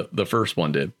 but the first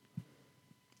one did.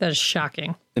 That is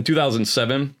shocking. In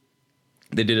 2007,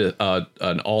 they did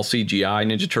an all CGI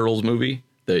Ninja Turtles movie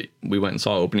that we went and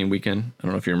saw opening weekend. I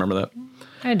don't know if you remember that.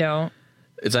 I don't.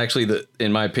 It's actually,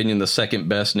 in my opinion, the second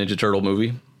best Ninja Turtle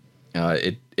movie.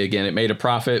 It made a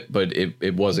profit, but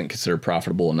it wasn't considered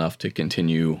profitable enough to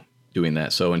continue doing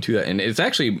that. So and it's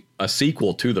actually a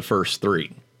sequel to the first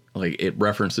three. Like, it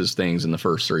references things in the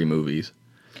first three movies.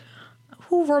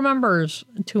 Who remembers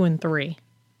 2 and 3?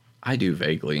 I do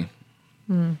vaguely.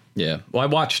 Yeah. Well, I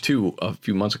watched 2 a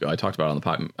few months ago. I talked about it on the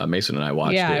pod. Mason and I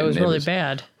watched it. Yeah, it was really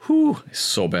bad. Whew, it's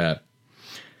so bad.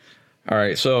 All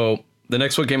right, so the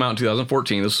next one came out in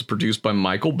 2014. This was produced by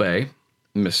Michael Bay,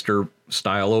 Mr.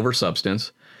 Style Over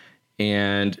Substance.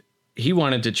 And he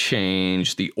wanted to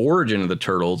change the origin of the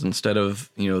turtles instead of,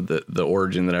 the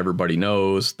origin that everybody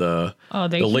knows, the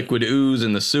liquid ooze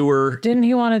in the sewer. Didn't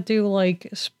he want to do like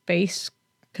space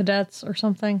cadets or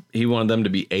something? He wanted them to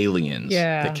be aliens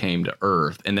that came to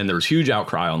Earth. And then there was huge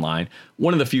outcry online.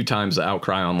 One of the few times the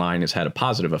outcry online has had a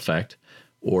positive effect,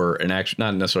 or an action,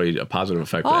 not necessarily a positive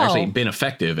effect, but actually been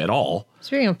effective at all.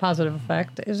 Speaking of positive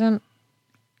effect,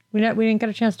 we didn't get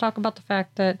a chance to talk about the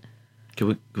fact that.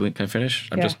 Can I finish?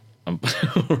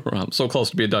 I'm so close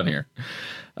to being done here.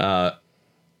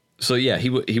 So yeah,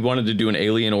 he wanted to do an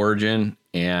alien origin,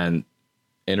 and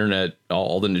internet,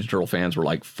 all the Ninja Turtle fans were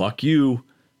like, "Fuck you,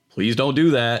 please don't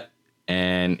do that."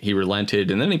 And he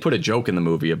relented, and then he put a joke in the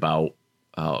movie about,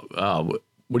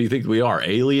 "What do you think we are,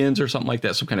 aliens or something like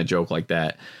that?" Some kind of joke like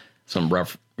that.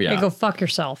 Hey, go fuck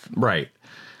yourself. Right.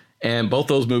 And both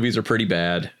those movies are pretty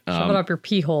bad. Shove it up your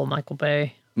pee hole, Michael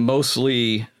Bay.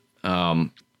 Mostly.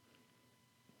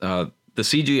 The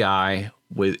CGI,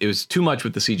 it was too much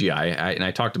with the CGI, and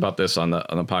I talked about this on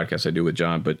the podcast I do with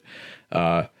John. But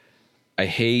I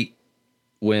hate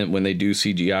when they do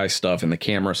CGI stuff and the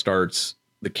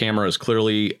camera is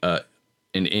clearly an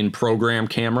in-program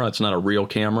camera. It's not a real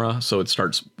camera, so it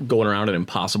starts going around at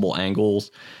impossible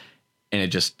angles, and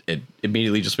it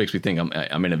immediately just makes me think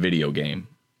I'm in a video game,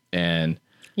 and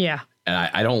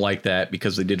I don't like that,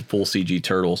 because they did full CG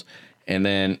turtles. And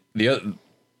then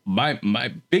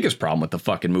my biggest problem with the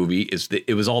fucking movie is that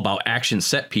it was all about action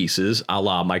set pieces, a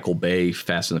la Michael Bay,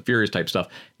 Fast and the Furious type stuff.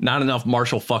 Not enough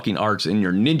martial fucking arts in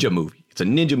your ninja movie. It's a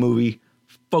ninja movie.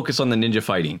 Focus on the ninja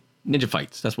fighting. Ninja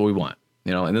fights. That's what we want.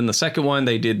 And then the second one,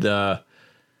 they had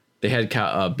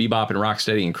Bebop and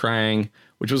Rocksteady and Krang,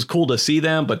 which was cool to see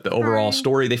them, but the overall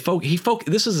story,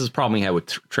 this is his problem he had with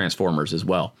Transformers as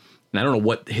well. And I don't know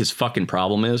what his fucking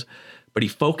problem is, but he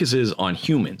focuses on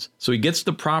humans. So he gets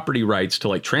the property rights to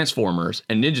like Transformers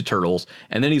and Ninja Turtles,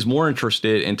 and then he's more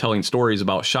interested in telling stories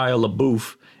about Shia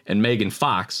LaBeouf and Megan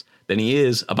Fox than he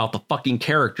is about the fucking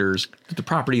characters that the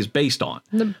property is based on.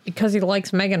 Because he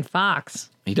likes Megan Fox.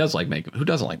 He does like Megan. Who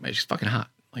doesn't like Megan? She's fucking hot.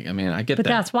 Like, I mean, I get that. But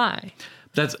that's why.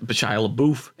 That's Shia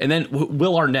LaBeouf. And then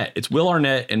Will Arnett. It's Will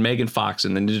Arnett and Megan Fox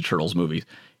in the Ninja Turtles movies.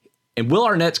 And Will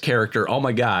Arnett's character, oh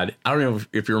my God, I don't know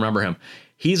if you remember him.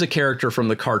 He's a character from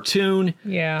the cartoon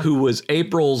who was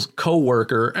April's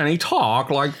co-worker, and he talked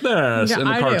like this in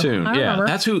the cartoon. I remember.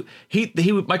 That's who he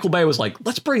Michael Bay was like,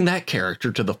 let's bring that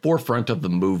character to the forefront of the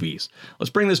movies.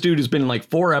 Let's bring this dude who's been in like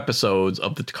 4 episodes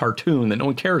of the cartoon that no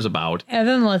one cares about. And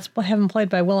then let's have him played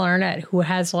by Will Arnett, who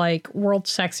has like world's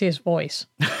sexiest voice.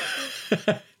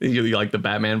 You like the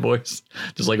Batman voice?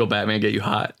 Does Lego Batman get you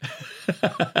hot?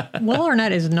 Will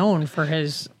Arnett is known for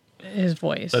his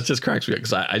voice. That just cracks me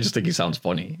because I just think he sounds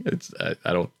funny. It's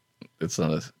not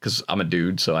because I'm a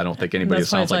dude, so I don't think anybody that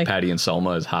sounds like Patty and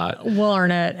Selma is hot. Will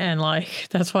Arnett, and like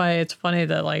that's why it's funny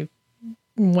that like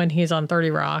when he's on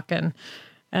 30 Rock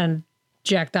and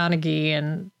Jack Donaghy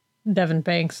and Devin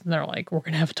Banks, and they're like, we're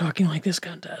gonna have a talking like this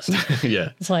contest.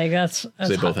 Yeah, it's like that's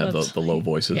they both have the low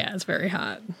voices. Yeah, it's very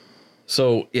hot.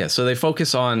 So so they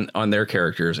focus on their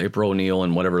characters, April O'Neil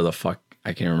and whatever the fuck,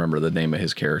 I can't remember the name of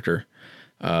his character.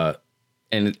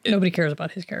 And nobody cares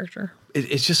about his character.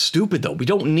 It's just stupid though. We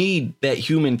don't need that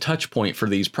human touch point for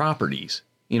these properties.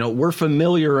 You know, we're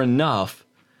familiar enough.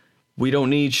 We don't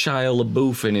need Shia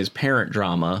LaBeouf and his parent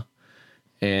drama,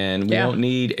 and we don't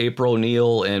need April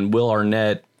O'Neil and Will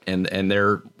Arnett and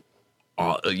their,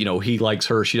 he likes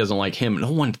her, she doesn't like him.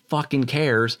 No one fucking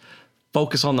cares.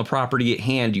 Focus on the property at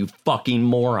hand, you fucking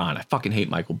moron. I fucking hate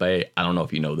Michael Bay. I don't know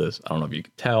if you know this. I don't know if you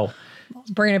can tell.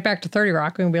 Bringing it back to 30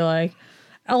 Rock, we can be like,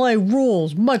 LA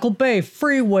rules, Michael Bay,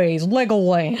 freeways,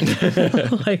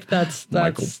 Legoland. Like that's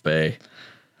Michael Bay.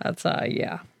 That's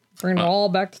bring it all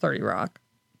back to 30 Rock.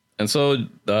 And so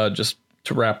just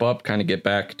to wrap up, kind of get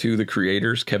back to the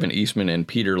creators, Kevin Eastman and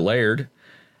Peter Laird.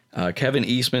 Kevin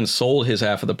Eastman sold his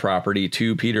half of the property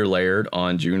to Peter Laird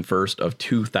on June 1st of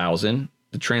 2000.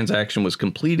 The transaction was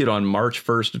completed on March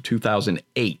 1st of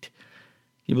 2008.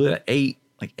 You believe that? 8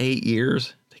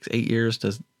 years? It takes 8 years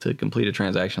to complete a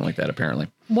transaction like that, apparently.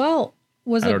 Well,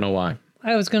 I don't know why.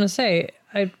 I was going to say,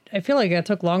 I feel like it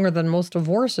took longer than most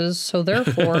divorces, so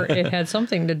therefore it had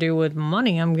something to do with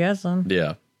money, I'm guessing.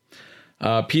 Yeah.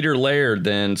 Peter Laird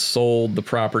then sold the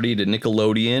property to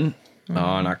Nickelodeon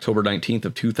on October 19th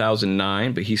of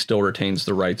 2009, but he still retains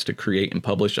the rights to create and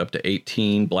publish up to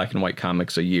 18 black and white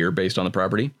comics a year based on the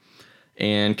property.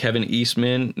 And Kevin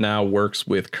Eastman now works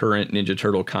with current Ninja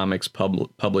Turtle comics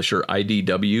publisher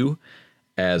IDW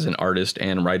as an artist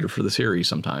and writer for the series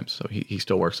sometimes. So he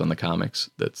still works on the comics,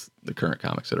 that's the current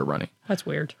comics that are running. That's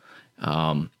weird.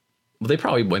 Well, they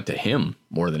probably went to him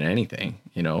more than anything,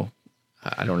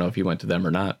 I don't know if he went to them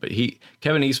or not, but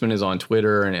Kevin Eastman is on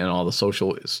Twitter and all the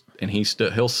social, and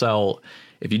he'll sell,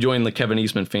 if you join the Kevin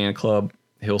Eastman fan club,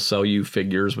 he'll sell you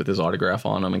figures with his autograph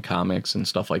on them and comics and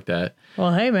stuff like that.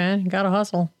 Well, hey man, you gotta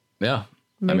hustle. Yeah.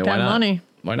 Make that money.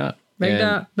 Why not? Make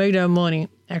that money.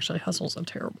 Actually, hustle's a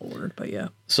terrible word, but yeah.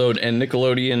 So, and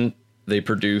Nickelodeon, they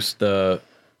produced the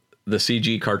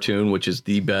CG cartoon, which is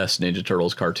the best Ninja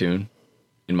Turtles cartoon,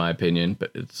 in my opinion.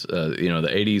 But it's, the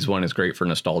 80s one is great for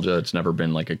nostalgia. It's never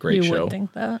been like a great show. You would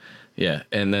think that. Yeah.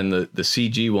 And then the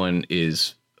CG one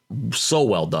is so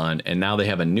well done. And now they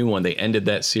have a new one. They ended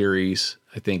that series,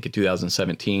 I think, in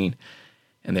 2017.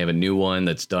 And they have a new one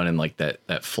that's done in like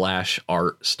that flash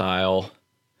art style.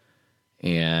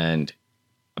 And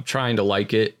I'm trying to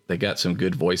like it. They got some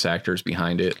good voice actors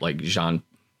behind it, like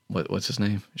what's his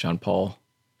name? Jean-Paul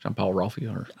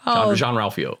Ralphio or Jean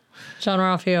Ralphio. Jean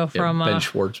Ralphio from Ben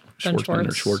Schwartz.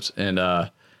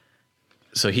 And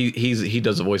so he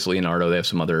does the voice of Leonardo. They have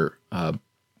some other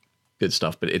good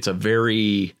stuff, but it's a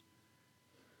very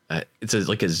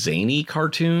like a zany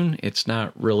cartoon. It's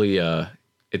not really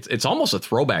it's almost a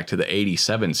throwback to the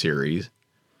 87 series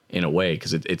in a way,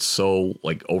 because it's so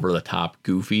like over the top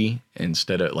goofy,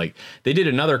 instead of like they did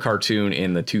another cartoon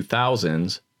in the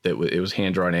 2000s that it was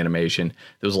hand-drawn animation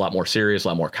that was a lot more serious, a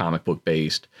lot more comic book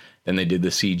based. Then they did the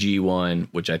CG one,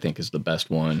 which I think is the best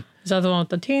one. Is that the one with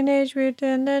the Teenage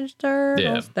Mutant Ninja Turtles?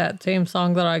 Yeah. That same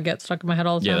song that I get stuck in my head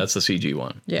all the time? Yeah, that's the CG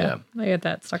one. Yeah. I get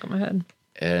that stuck in my head.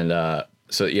 And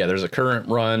so, yeah, there's a current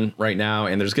run right now,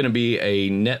 and there's going to be a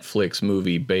Netflix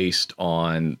movie based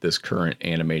on this current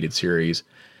animated series.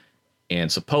 And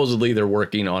supposedly they're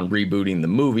working on rebooting the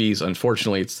movies.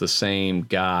 Unfortunately, it's the same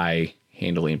guy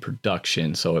handling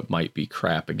production, so it might be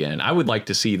crap again. I would like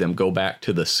to see them go back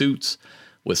to the suits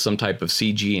with some type of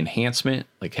CG enhancement,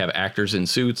 like have actors in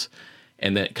suits.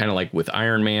 And then kind of like with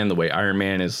Iron Man, the way Iron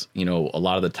Man is, a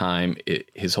lot of the time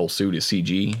his whole suit is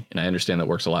CG. And I understand that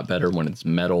works a lot better when it's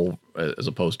metal as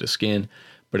opposed to skin.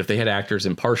 But if they had actors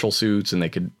in partial suits and they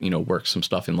could, work some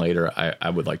stuff in later, I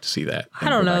would like to see that. I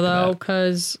don't know, though,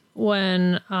 because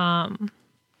when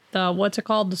The, what's it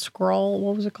called? The scroll.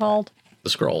 What was it called? The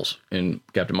Skrulls in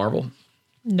Captain Marvel.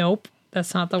 Nope.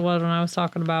 That's not the one I was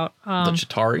talking about. The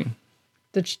Chitauri.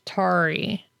 The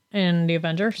Chitauri in the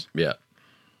Avengers. Yeah.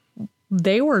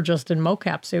 They were just in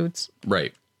mocap suits.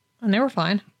 Right. And they were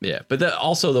fine. Yeah. But that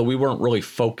also, though, we weren't really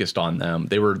focused on them.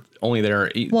 They were only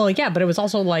there. Well, yeah, but it was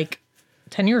also like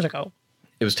 10 years ago.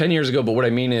 It was 10 years ago. But what I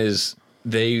mean is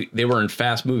they were in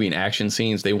fast moving action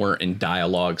scenes. They weren't in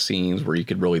dialogue scenes where you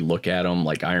could really look at them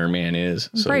like Iron Man is.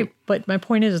 So, right. But my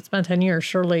point is, it's been 10 years.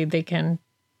 Surely they can.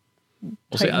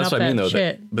 well, see, that's up what I mean, that though.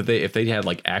 shit. But if they had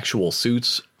like actual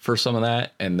suits for some of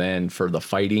that, and then for the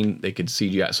fighting, they could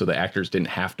CGI so the actors didn't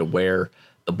have to wear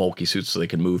the bulky suits so they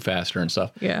could move faster and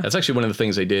stuff. Yeah. That's actually one of the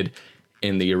things they did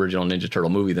in the original Ninja Turtle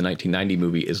movie, the 1990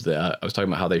 movie, is I was talking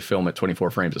about how they film at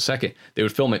 24 frames a second. They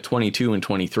would film at 22 and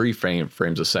 23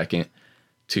 frames a second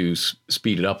to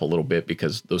speed it up a little bit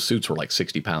because those suits were like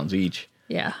 60 pounds each.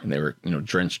 Yeah. And they were,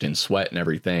 drenched in sweat and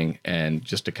everything. And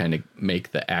just to kind of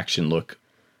make the action look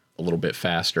a little bit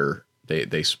faster, they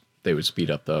would speed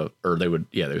up they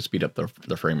would speed up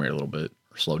the frame rate a little bit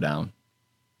or slow down.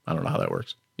 I don't know how that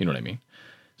works. You know what I mean?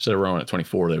 Instead of running at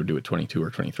 24, they would do it 22 or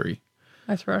 23.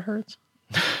 My throat hurts.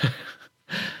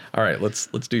 All right, let's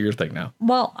do your thing now.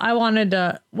 Well, I wanted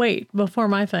to wait before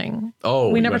my thing. Oh,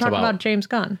 we you never wanna talked talk about James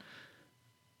Gunn.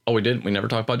 Oh, we did. We never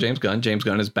talked about James Gunn. James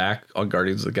Gunn is back on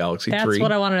Guardians of the Galaxy 3. That's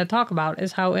what I wanted to talk about,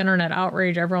 is how internet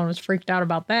outrage, everyone was freaked out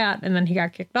about that, and then he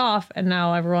got kicked off, and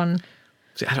now everyone...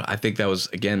 See, I think that was,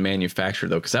 again, manufactured,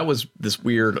 though, because that was this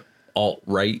weird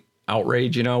alt-right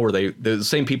outrage, where the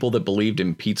same people that believed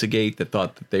in Pizzagate, that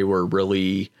thought that they were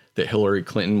really, that Hillary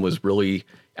Clinton was really,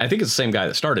 I think it's the same guy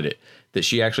that started it, that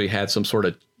she actually had some sort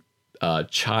of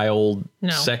child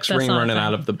sex ring running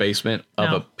out of the basement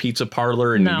of a pizza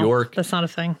parlor in New York. That's not a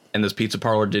thing. And this pizza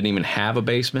parlor didn't even have a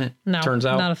basement, turns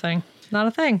out. Not a thing. Not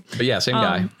a thing. But yeah, same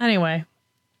guy. Anyway.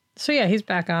 So yeah, he's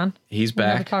back on. He's We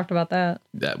back. never talked about that.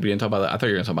 We didn't talk about that. I thought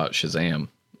you were going to talk about Shazam.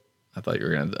 I thought you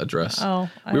were going to address.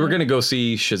 We were going to go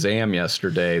see Shazam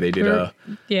yesterday. They did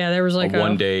there was like a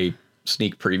one-day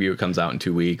sneak preview. It comes out in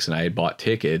 2 weeks, and I had bought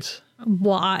tickets.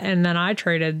 Well, and then I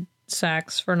traded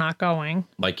sex for not going.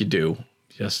 Like you do.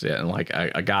 Just and like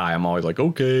a guy, I'm always like,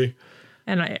 okay.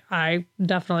 And I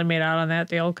definitely made out on that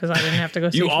deal because I didn't have to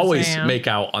go see You always Shazam. make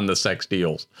out on the sex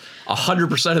deals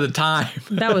 100% of the time.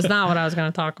 That was not what I was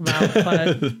going to talk about,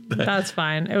 but that's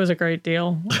fine. It was a great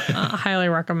deal. Highly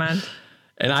recommend.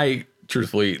 And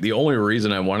truthfully, the only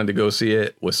reason I wanted to go see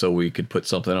it was so we could put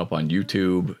something up on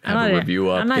YouTube, have a review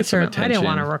up, get some attention. I didn't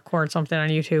want to record something on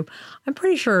YouTube. I'm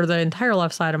pretty sure the entire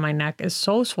left side of my neck is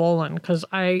so swollen because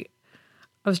I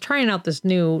was trying out this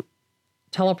new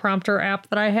teleprompter app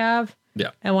that I have.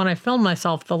 Yeah. And when I film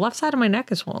myself, the left side of my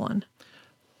neck is swollen.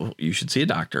 Well, you should see a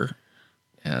doctor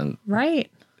and right.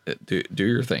 Do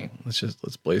your thing. Let's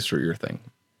blaze through your thing.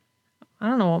 I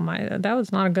don't know what that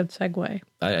was not a good segue.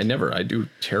 I do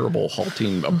terrible,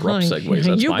 halting, abrupt segues.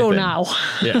 That's you my go thing. now.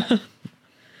 Yeah.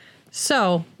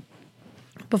 So,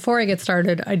 before I get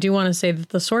started, I do want to say that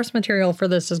the source material for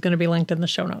this is going to be linked in the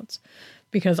show notes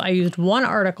because I used one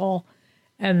article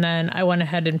and then I went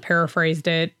ahead and paraphrased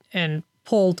it and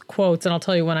pulled quotes, and I'll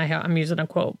tell you when I'm using a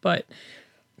quote, but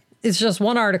it's just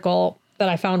one article that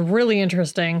I found really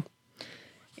interesting.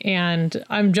 And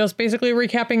I'm just basically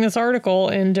recapping this article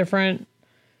in different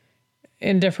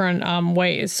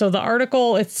ways. So the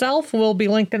article itself will be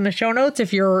linked in the show notes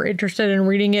if you're interested in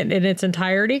reading it in its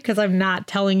entirety, because I'm not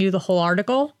telling you the whole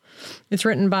article. It's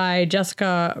written by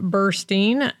Jessica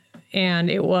Burstein, and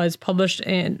it was published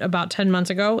about 10 months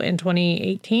ago in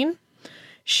 2018.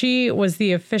 She was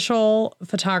the official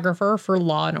photographer for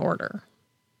Law and Order.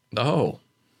 Oh.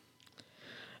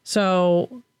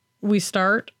 So we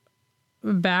start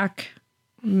back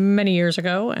many years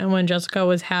ago, and when Jessica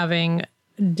was having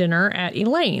dinner at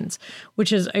Elaine's,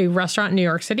 which is a restaurant in New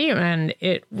York City, and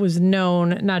it was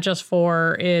known not just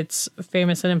for its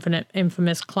famous and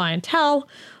infamous clientele,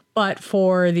 but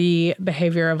for the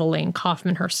behavior of Elaine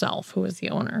Kaufman herself, who was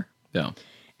the owner. Yeah.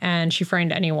 And she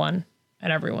framed anyone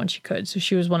and everyone she could. So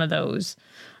she was one of those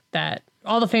that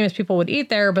all the famous people would eat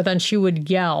there, but then she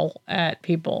would yell at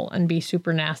people and be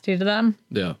super nasty to them.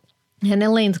 Yeah. And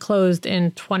Elaine's closed in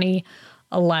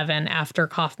 2011 after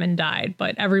Kaufman died,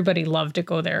 but everybody loved to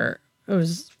go there. It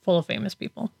was full of famous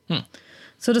people.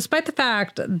 So despite the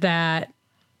fact that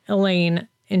Elaine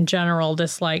in general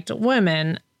disliked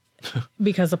women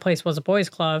because the place was a boys'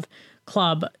 club,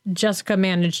 Jessica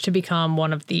managed to become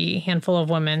one of the handful of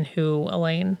women who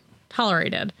Elaine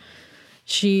tolerated.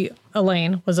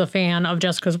 Elaine was a fan of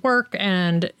Jessica's work,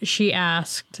 and she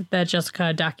asked that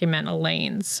Jessica document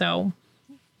Elaine's. So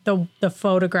the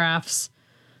photographs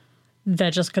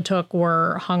that Jessica took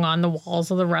were hung on the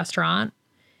walls of the restaurant.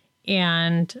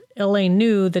 And Elaine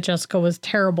knew that Jessica was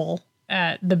terrible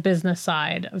at the business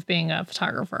side of being a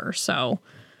photographer. So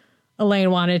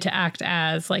Elaine wanted to act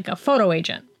as like a photo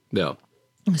agent. Yeah.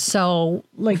 So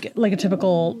like a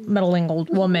typical meddling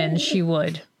old woman, she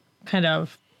would kind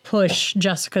of push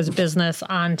Jessica's business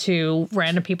onto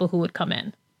random people who would come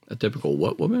in. A typical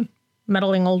what woman?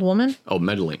 Meddling old woman. Oh,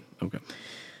 meddling. Okay.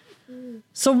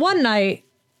 So one night,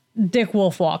 Dick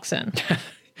Wolf walks in.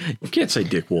 You can't say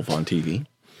Dick Wolf on TV.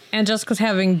 And Jessica's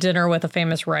having dinner with a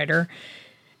famous writer.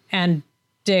 And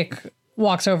Dick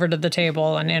walks over to the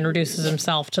table and introduces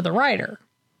himself to the writer.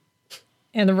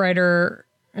 And the writer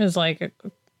is like,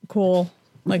 cool,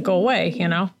 like, go away, you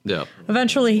know? Yeah.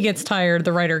 Eventually he gets tired.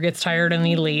 The writer gets tired and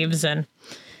he leaves. And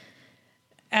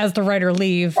as the writer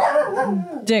leaves,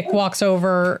 Dick walks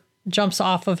over, jumps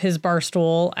off of his bar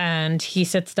stool, and he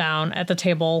sits down at the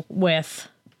table with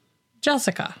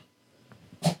Jessica.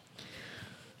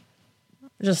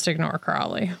 Just ignore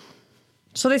Crowley.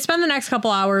 So they spend the next couple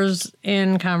hours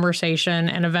in conversation,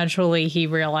 and eventually he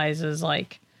realizes,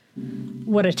 like,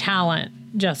 what a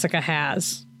talent Jessica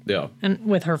has. Yeah. And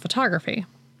with her photography.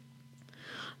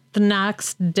 The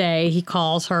next day, he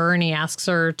calls her and he asks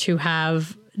her to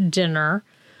have dinner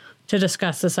to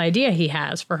discuss this idea he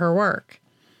has for her work.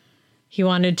 He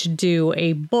wanted to do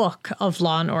a book of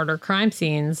Law and Order crime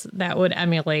scenes that would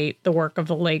emulate the work of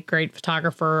the late great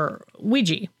photographer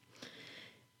Weegee.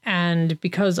 And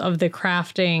because of the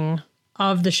crafting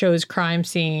of the show's crime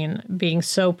scene being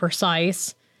so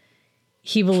precise,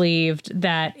 he believed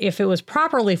that if it was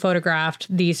properly photographed,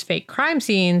 these fake crime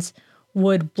scenes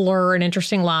would blur an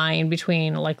interesting line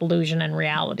between like illusion and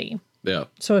reality. Yeah.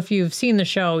 So if you've seen the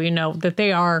show, you know that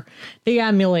they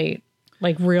emulate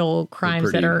like real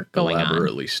crimes that are going on.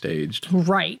 Elaborately staged.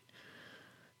 Right.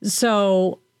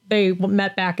 So they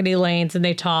met back at Elaine's and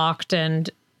they talked, and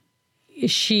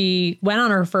she went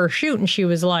on her first shoot and she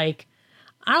was like,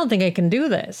 I don't think I can do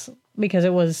this, because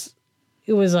it was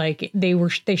like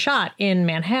they shot in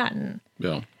Manhattan.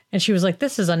 Yeah. And she was like,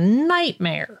 this is a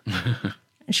nightmare.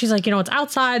 And she's like, it's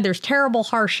outside. There's terrible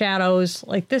harsh shadows.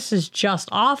 Like, this is just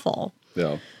awful.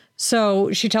 Yeah.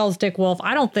 So she tells Dick Wolf,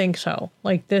 I don't think so.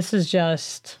 Like, this is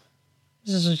just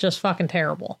fucking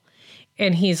terrible.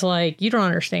 And he's like, you don't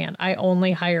understand. I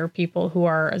only hire people who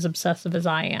are as obsessive as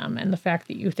I am. And the fact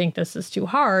that you think this is too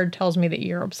hard tells me that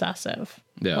you're obsessive.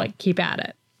 Yeah. Like, keep at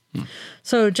it.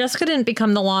 So Jessica didn't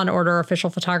become the Law and Order official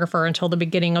photographer until the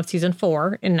beginning of season 4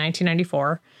 in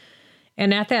 1994.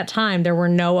 And at that time, there were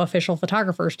no official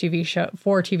photographers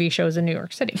for TV shows in New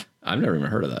York City. I've never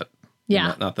even heard of that.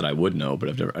 Yeah. Not that I would know, but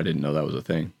I didn't know that was a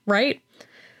thing. Right?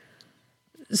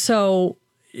 So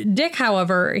Dick,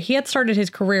 however, he had started his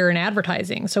career in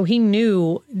advertising, so he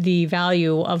knew the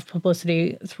value of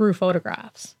publicity through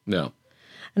photographs. Yeah.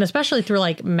 And especially through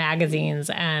like magazines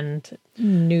and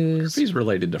news. He's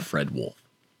related to Fred Wolf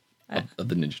of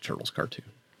the Ninja Turtles cartoon.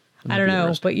 I don't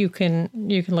know, but you can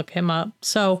look him up.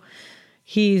 So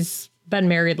he's been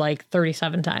married like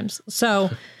 37 times. So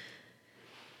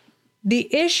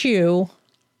the issue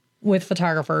with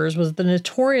photographers was the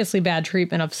notoriously bad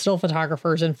treatment of still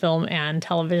photographers in film and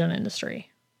television industry.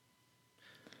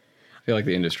 I feel like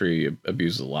the industry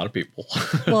abuses a lot of people.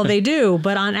 Well, they do,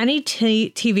 but on any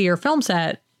TV or film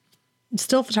set,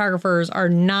 still photographers are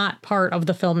not part of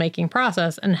the filmmaking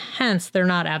process, and hence they're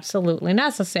not absolutely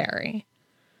necessary.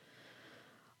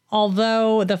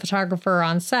 Although the photographer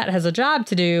on set has a job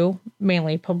to do,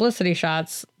 mainly publicity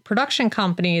shots, production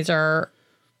companies are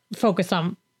focused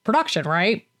on production,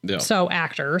 right? Yeah. So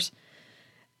actors.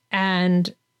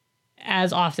 And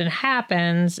as often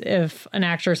happens, if an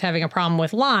actor is having a problem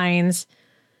with lines,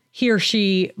 he or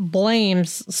she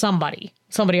blames somebody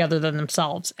other than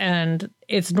themselves. And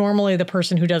it's normally the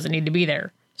person who doesn't need to be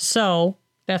there. So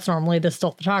that's normally the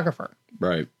still photographer.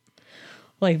 Right.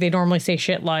 Like, they normally say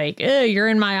shit like, you're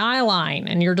in my eye line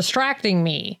and you're distracting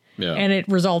me. Yeah. And it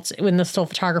results in the still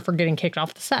photographer getting kicked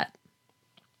off the set.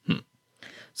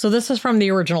 So this is from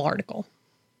the original article.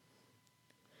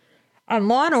 On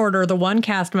Law & Order, the one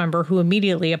cast member who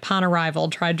immediately upon arrival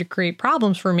tried to create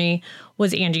problems for me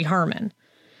was Angie Harmon.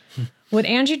 What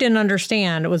Angie didn't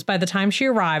understand was by the time she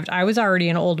arrived, I was already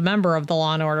an old member of the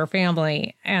Law & Order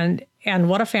family, and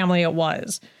what a family it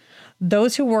was.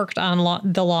 Those who worked on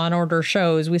the Law & Order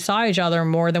shows, we saw each other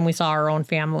more than we saw our own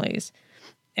families.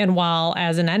 And while,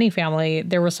 as in any family,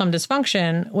 there was some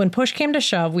dysfunction, when push came to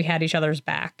shove, we had each other's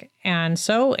back. And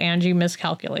so Angie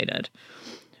miscalculated.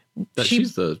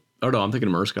 She's the... Oh, no, I'm thinking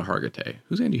of Mariska Hargitay.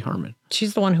 Who's Angie Harmon?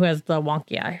 She's the one who has the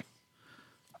wonky eye.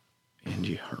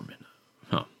 Angie Harmon.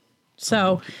 Huh.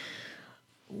 So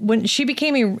when she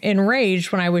became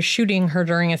enraged when I was shooting her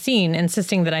during a scene,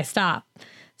 insisting that I stop.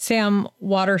 Sam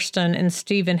Waterston and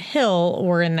Stephen Hill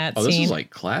were in that scene. This is like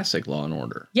classic Law and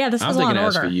Order. Yeah, this was Law and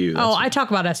Order. SVU. I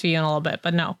talk about SVU in a little bit,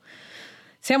 but no.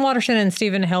 Sam Waterston and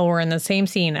Stephen Hill were in the same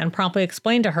scene and promptly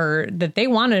explained to her that they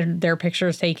wanted their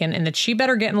pictures taken and that she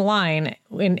better get in line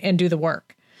and do the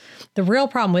work. The real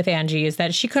problem with Angie is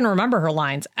that she couldn't remember her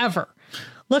lines ever.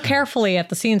 Look carefully at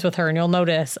the scenes with her and you'll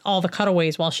notice all the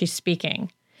cutaways while she's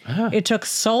speaking. It took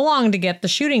so long to get the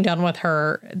shooting done with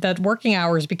her that working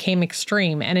hours became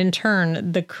extreme, and in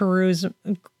turn, the crew's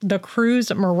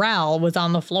morale was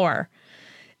on the floor.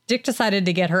 Dick decided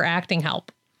to get her acting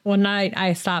help. One night,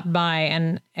 I stopped by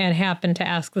and happened to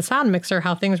ask the sound mixer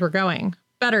how things were going.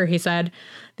 Better, he said.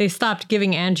 They stopped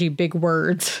giving Angie big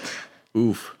words.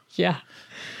 Oof. Yeah.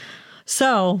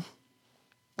 So,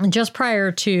 just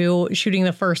prior to shooting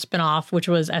the first spinoff, which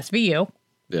was SVU,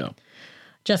 yeah,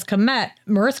 Jessica met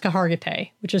Mariska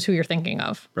Hargitay, which is who you're thinking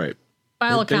of. Right.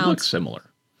 By all They look accounts, similar.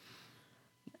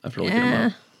 After looking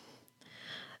them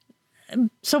up.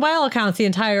 so by all accounts, the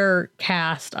entire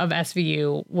cast of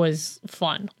SVU was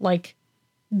fun. Like,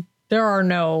 there are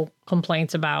no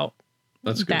complaints about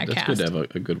That's good. That's cast. good to have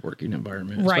a good working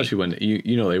environment, Right. especially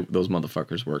when those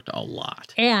motherfuckers worked a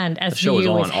lot. And show is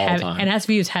SVU on is all heavy. time. And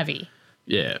SVU is heavy.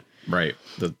 Yeah, right.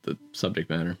 The subject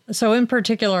matter. So in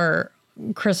particular,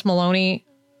 Chris Maloney,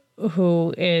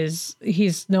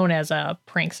 he's known as a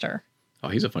prankster. Oh,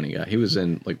 he's a funny guy. He was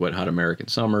in like Wet Hot American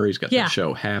Summer. He's got that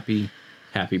show Happy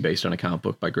based on a comic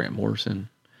book by Grant Morrison.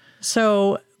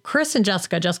 So Chris and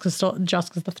Jessica's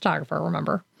the photographer,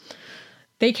 remember?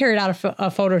 They carried out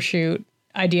a photo shoot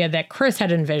idea that Chris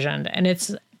had envisioned, and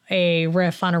it's a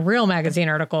riff on a Real magazine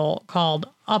article called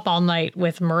Up All Night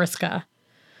with Mariska.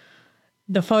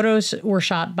 The photos were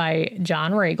shot by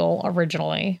John Regal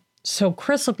originally. So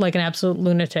Chris looked like an absolute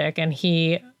lunatic, and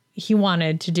he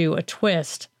wanted to do a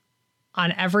twist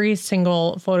on every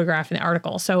single photograph in the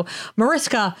article. So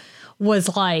Mariska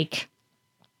was like,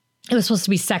 it was supposed to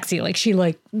be sexy. Like she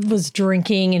was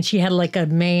drinking and she had like a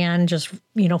man just,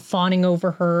 fawning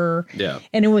over her. Yeah.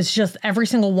 And it was just, every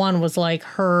single one was like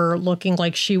her looking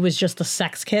like she was just a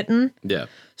sex kitten. Yeah.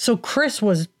 So Chris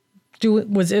was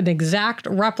an exact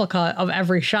replica of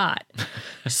every shot.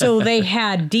 So they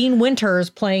had Dean Winters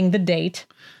playing the date.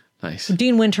 Nice.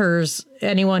 Dean Winters,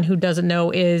 anyone who doesn't know,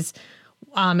 is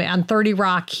on 30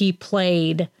 Rock, he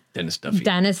played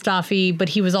Dennis Duffy, but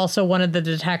he was also one of the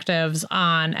detectives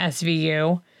on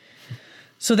SVU.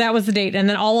 So that was the date. And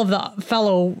then all of the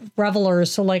fellow revelers,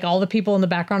 so like all the people in the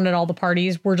background at all the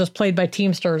parties, were just played by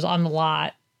Teamsters on the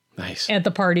lot. Nice. At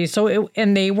the parties.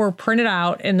 And they were printed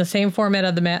out in the same format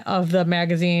of the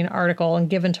magazine article and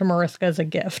given to Mariska as a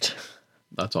gift.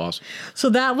 That's awesome. So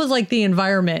that was like the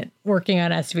environment working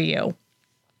on SVU.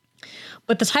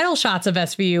 But the title shots of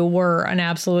SVU were an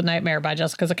absolute nightmare by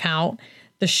Jessica's account.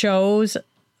 The show's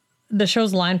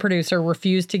line producer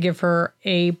refused to give her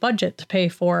a budget to pay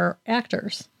for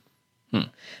actors.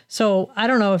 So I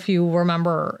don't know if you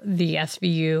remember the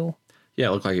SVU. Yeah,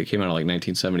 it looked like it came out in like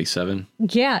 1977.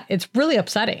 Yeah, it's really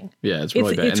upsetting. Yeah, it's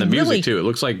really bad. It's and the music really, too. It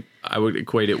looks like I would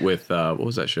equate it with what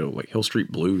was that show? Like Hill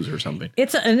Street Blues or something.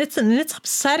 It's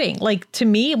upsetting. Like to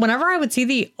me, whenever I would see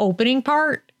the opening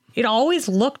part, it always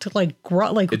looked like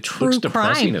it true looks crime.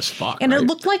 depressing as fuck, and right? it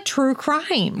looked like true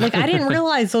crime. Like I didn't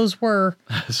realize those were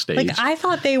Staged. like I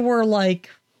thought they were like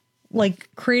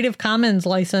Creative Commons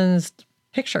licensed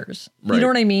pictures. Right. You know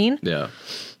what I mean? Yeah.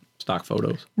 Stock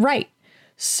photos. Right.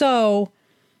 So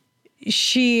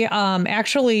she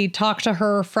actually talked to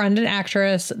her friend and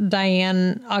actress,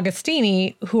 Diane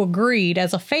Augustini, who agreed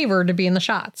as a favor to be in the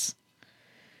shots.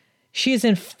 She is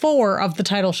in 4 of the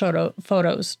title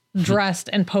photos, dressed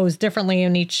and posed differently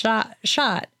in each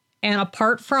shot. And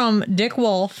apart from Dick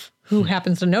Wolf, who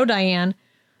happens to know Diane,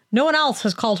 no one else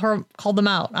has called them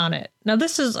out on it. Now,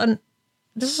 this is an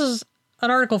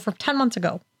article from 10 months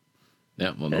ago.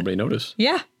 Yeah, well, nobody noticed.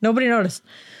 Yeah, nobody noticed.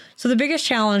 So the biggest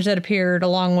challenge that appeared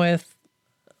along with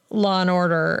Law and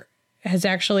Order has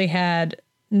actually had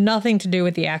nothing to do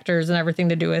with the actors and everything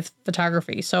to do with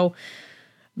photography. So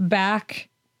back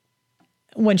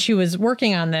when she was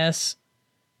working on this,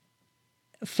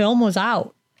 film was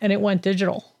out and it went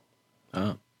digital.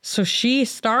 Oh. So she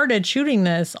started shooting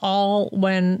this all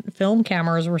when film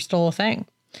cameras were still a thing.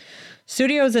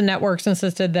 Studios and networks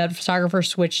insisted that photographers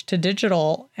switch to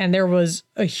digital, and there was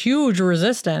a huge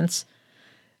resistance,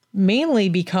 mainly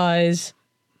because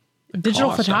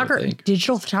digital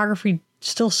photography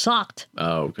still sucked.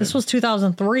 Oh, okay. This was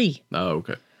 2003. Oh,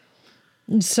 okay.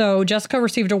 So Jessica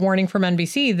received a warning from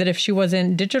NBC that if she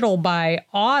wasn't digital by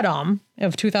autumn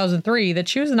of 2003, that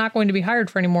she was not going to be hired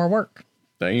for any more work.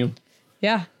 Damn.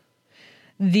 Yeah.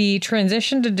 The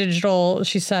transition to digital,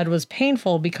 she said, was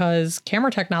painful because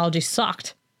camera technology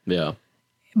sucked. Yeah.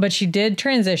 But she did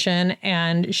transition,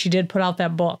 and she did put out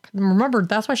that book. And remember,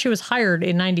 that's why she was hired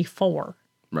in 94,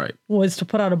 Right. was to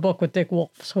put out a book with Dick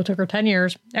Wolf. So it took her 10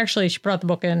 years. Actually, she put out the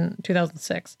book in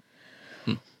 2006.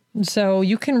 So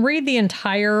you can read the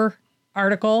entire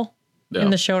article in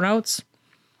the show notes.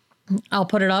 I'll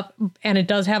put it up. And it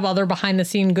does have other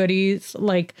behind-the-scene goodies,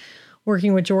 like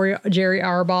working with Jerry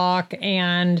Arbach,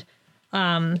 and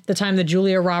the time that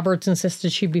Julia Roberts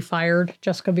insisted she'd be fired,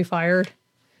 Jessica be fired.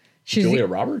 She's Julia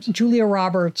Roberts? Julia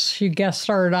Roberts. She guest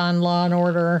starred on Law and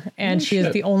Order, and she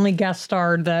is the only guest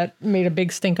star that made a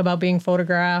big stink about being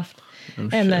photographed.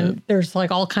 And then there's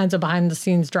like all kinds of behind the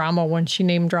scenes drama when she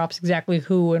name drops exactly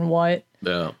who and what.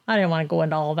 Yeah. I didn't want to go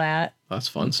into all that. That's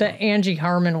fun The stuff. Angie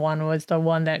Harmon one was the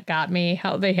one that got me.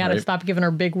 How they had to stop giving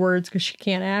her big words because she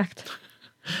can't act.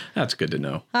 That's good to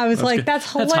know. I was like, good.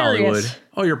 that's That's hilarious. Hollywood.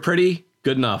 Oh, you're pretty?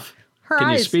 Good enough. Her Can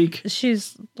eyes, you speak?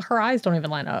 Her eyes don't even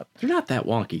line up. They're not that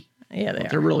wonky. Yeah, they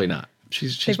They're are. really not.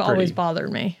 She's They've pretty. always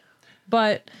bothered me.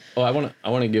 But Oh, I want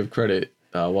to give credit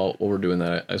while we're doing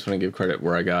that. I just want to give credit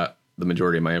where I got the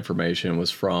majority of my information was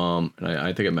from, and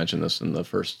I think I mentioned this in the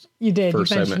first. you did. You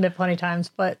first mentioned segment. it plenty of times,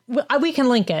 but we can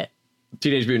link it.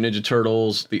 Teenage Mutant Ninja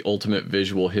Turtles: The Ultimate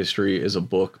Visual History is a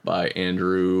book by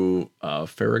Andrew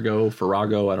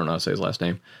Farago. I don't know how to say his last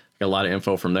name. Got a lot of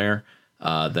info from there.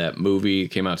 That movie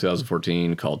came out in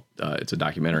 2014 called. It's a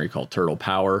documentary called Turtle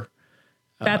Power.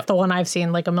 That's the one I've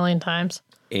seen like a million times.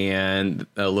 And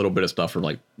a little bit of stuff from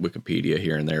like Wikipedia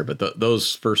here and there. But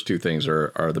those first two things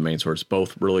are the main source.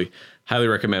 Both really highly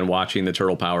recommend watching the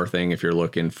Turtle Power thing if you're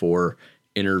looking for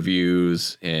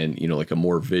interviews and, like a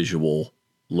more visual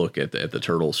look at the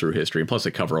turtles through history. And plus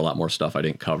they cover a lot more stuff I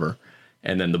didn't cover.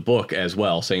 And then the book as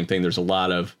well, same thing. There's a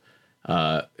lot of,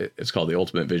 it's called The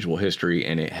Ultimate Visual History,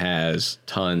 and it has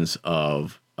tons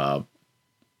of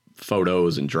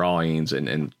photos and drawings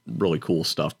and really cool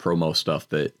stuff, promo stuff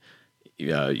that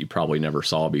you probably never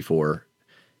saw before,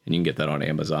 and you can get that on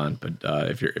Amazon. But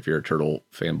if you're a turtle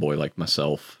fanboy like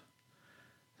myself,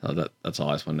 that's all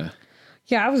I just wanted to.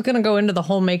 Yeah, I was going to go into the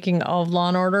whole making of Law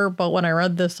and Order, but when I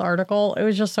read this article, it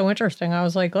was just so interesting. I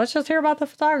was like, let's just hear about the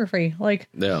photography. Like,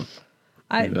 Yeah,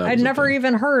 I'd never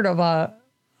even heard of I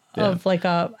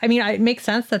mean, it makes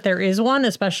sense that there is one,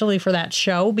 especially for that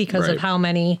show because Right. of how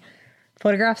many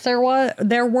photographs there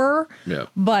were. yeah,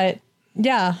 But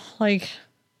yeah, like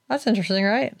that's interesting,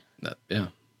 right? yeah.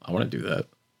 I want to do that.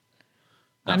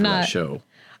 I'm for not- that show.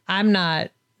 I'm not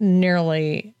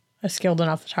nearly a skilled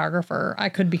enough photographer. I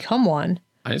could become one.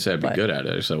 I didn't say I'd be good at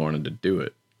it. I just said I wanted to do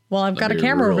it. Well, I've got a That'd be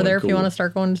camera over really there if you cool. want to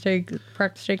start going to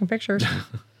practice taking pictures.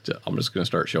 I'm just gonna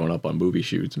start showing up on movie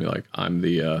shoots and be like, I'm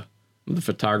the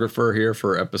photographer here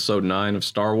for episode 9 of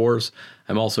Star Wars.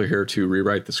 I'm also here to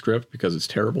rewrite the script because it's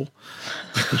terrible.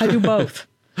 I do both.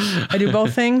 I do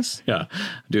both things. Yeah,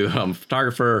 I'm a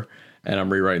photographer and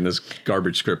I'm rewriting this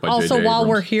garbage script by Also, J.J. while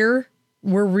we're Abrams. here,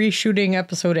 we're reshooting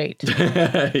episode 8.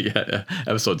 Yeah,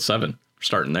 episode 7. We're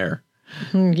starting there.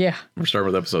 Yeah. We're starting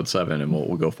with episode 7, and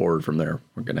we'll go forward from there.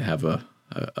 We're gonna have a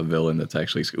villain that's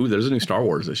actually. Ooh, there's a new Star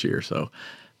Wars this year, so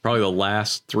probably the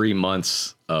last 3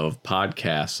 months of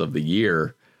podcasts of the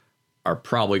year are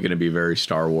probably going to be very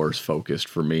Star Wars focused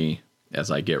for me as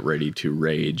I get ready to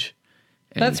rage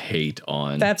and hate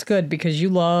on. That's good because you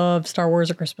love Star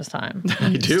Wars at Christmas time.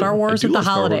 I do. Star Wars I do at the love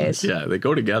Star Wars. holidays. Yeah, they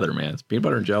go together, man. It's peanut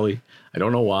butter and jelly. I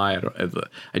don't know why.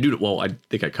 I do. Well, I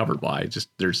think I covered why.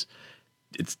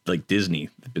 It's like Disney.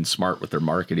 They've been smart with their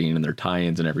marketing and their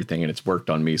tie-ins and everything, and it's worked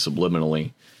on me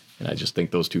subliminally. And I just think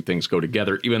those two things go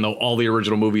together, even though all the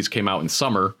original movies came out in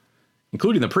summer,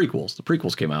 including the prequels. The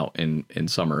prequels came out in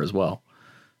summer as well.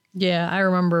 Yeah, I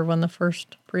remember when the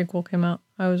first prequel came out.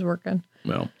 I was working.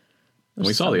 Well, and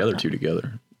we saw the other two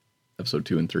together, episode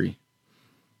 2 and 3.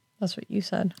 That's what you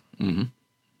said.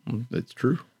 That's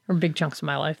true. There are big chunks of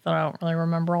my life that I don't really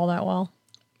remember all that well.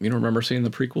 You don't remember seeing the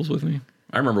prequels with me?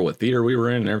 I remember what theater we were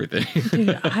in and everything.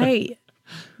 Dude,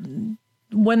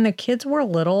 when the kids were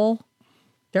little,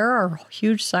 there are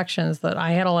huge sections that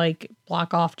I had to like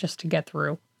block off just to get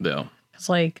through. Yeah. It's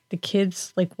like the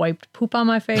kids like wiped poop on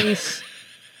my face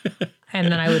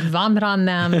and then I would vomit on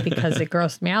them because it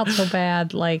grossed me out so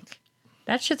bad. Like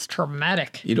that shit's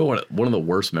traumatic. You know what? One of the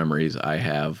worst memories I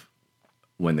have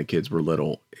when the kids were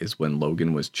little is when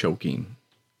Logan was choking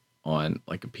on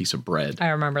like a piece of bread. I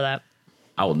remember that.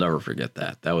 I will never forget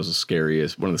that. That was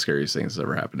one of the scariest things that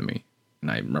ever happened to me.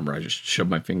 And I remember I just shoved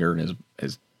my finger in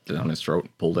his down his throat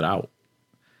and pulled it out.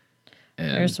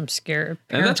 There's some scary.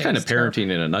 And that's kind of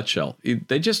parenting in a nutshell.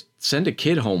 They just send a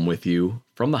kid home with you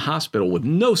from the hospital with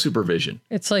no supervision.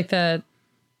 It's like that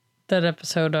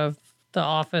episode of The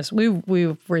Office.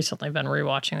 We've recently been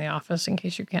rewatching The Office, in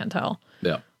case you can't tell.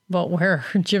 Yeah. But where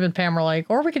Jim and Pam are like,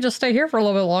 or we could just stay here for a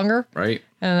little bit longer. Right.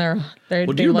 And they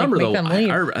do you remember, make though, them leave.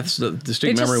 that's the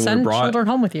distinct They memory just when send children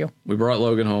home with you. We brought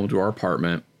Logan home to our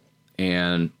apartment,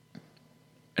 and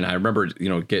I remember,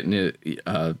 getting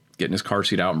his car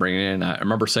seat out and bringing it in. I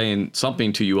remember saying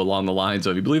something to you along the lines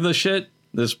of, "You believe this shit?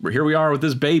 Here we are with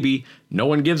this baby. No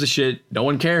one gives a shit. No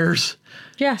one cares.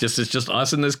 Yeah. It's just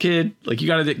us and this kid. Like, you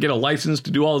got to get a license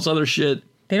to do all this other shit.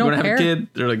 They don't care. care. Have a kid.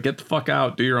 They're like, get the fuck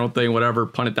out. Do your own thing. Whatever.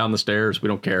 Punt it down the stairs. We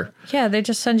don't care. Yeah, they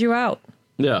just send you out.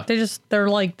 Yeah. They're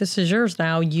like, this is yours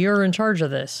now. You're in charge of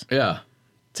this. Yeah.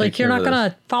 It's like, you're not going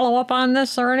to follow up on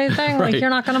this or anything? Right. Like, you're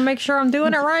not going to make sure I'm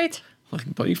doing it right?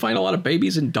 But you find a lot of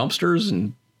babies in dumpsters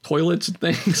and toilets and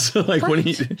things. Like,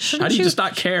 Right. how do you just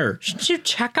not care? Shouldn't you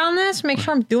check on this? Make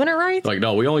sure I'm doing it right? Like,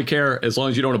 no, we only care as long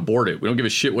as you don't abort it. We don't give a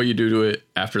shit what you do to it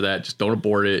after that. Just don't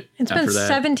abort it. It's after been that.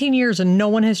 17 years and no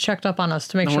one has checked up on us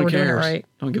to make No sure one we're doing it cares. right.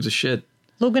 No one gives a shit.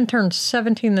 Logan turned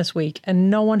 17 this week and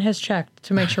no one has checked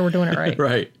to make sure we're doing it right.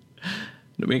 Right.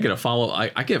 We get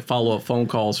I get follow-up phone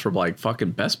calls from, like,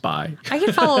 fucking Best Buy. I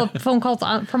get follow-up phone calls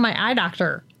from my eye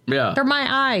doctor. Yeah. They're my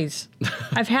eyes.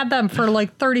 I've had them for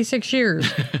like 36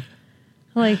 years.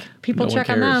 Like, people No check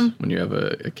one on cares them. when you have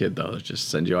a kid, though. Just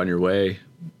send you on your way,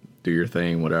 do your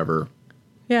thing, whatever.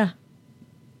 Yeah.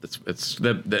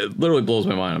 That literally blows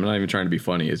my mind. I'm not even trying to be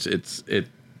funny.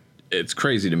 It's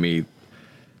crazy to me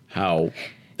how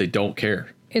they don't care.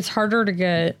 It's harder to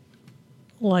get,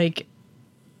 like,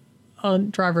 a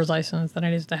driver's license than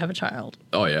it is to have a child.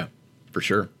 Oh yeah, for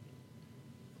sure.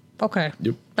 Okay.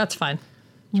 Yep. That's fine.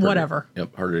 Harder- Whatever.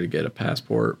 Yep, harder to get a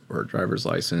passport or a driver's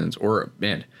license, or,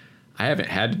 man, I haven't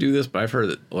had to do this, but I've heard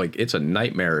that, like, it's a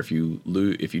nightmare if you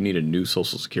need a new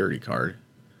Social Security card.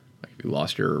 Like, if you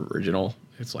lost your original,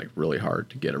 it's, like, really hard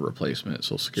to get a replacement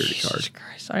Social Security Jesus card.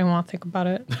 Christ, I don't want to think about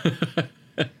it.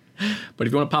 But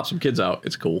if you want to pop some kids out,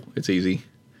 it's cool. It's easy.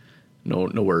 No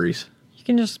worries. You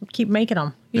can just keep making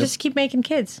them. You Yep. just keep making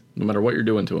kids. No matter what you're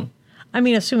doing to them. I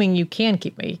mean, assuming you can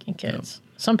keep making kids.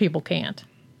 Some people can't.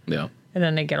 Yeah. And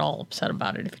then they get all upset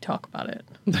about it if you talk about it.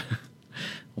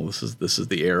 Well, this is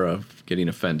the era of getting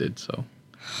offended, so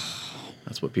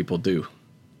that's what people do.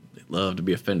 They love to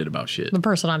be offended about shit. The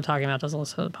person I'm talking about doesn't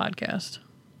listen to the podcast.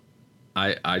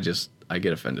 I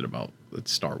get offended about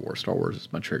Star Wars. Star Wars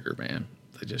is my trigger, man.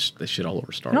 They shit all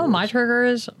over Star You know Wars. what my trigger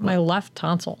is? My left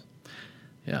tonsil.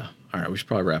 Yeah. All right, we should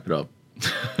probably wrap it up.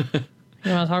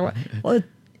 You want to talk about? Well,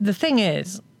 the thing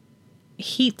is,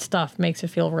 heat stuff makes it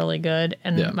feel really good,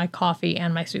 and Yeah. my coffee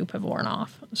and my soup have worn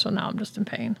off, so now I'm just in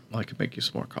pain. Well, I could make you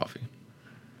some more coffee.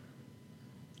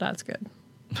 That's good.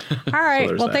 All right.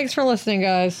 there's Well, that. thanks for listening,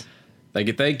 guys.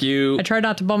 Thank you. I tried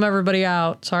not to bum everybody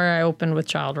out. Sorry, I opened with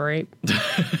child rape.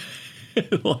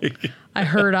 Like, I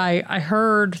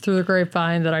heard through the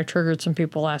grapevine that I triggered some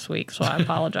people last week, so I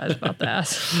apologize about that.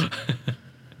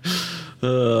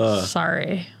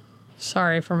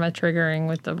 Sorry for my triggering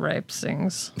with the rape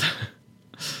things.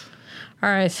 All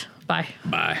right. Bye.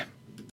 bye.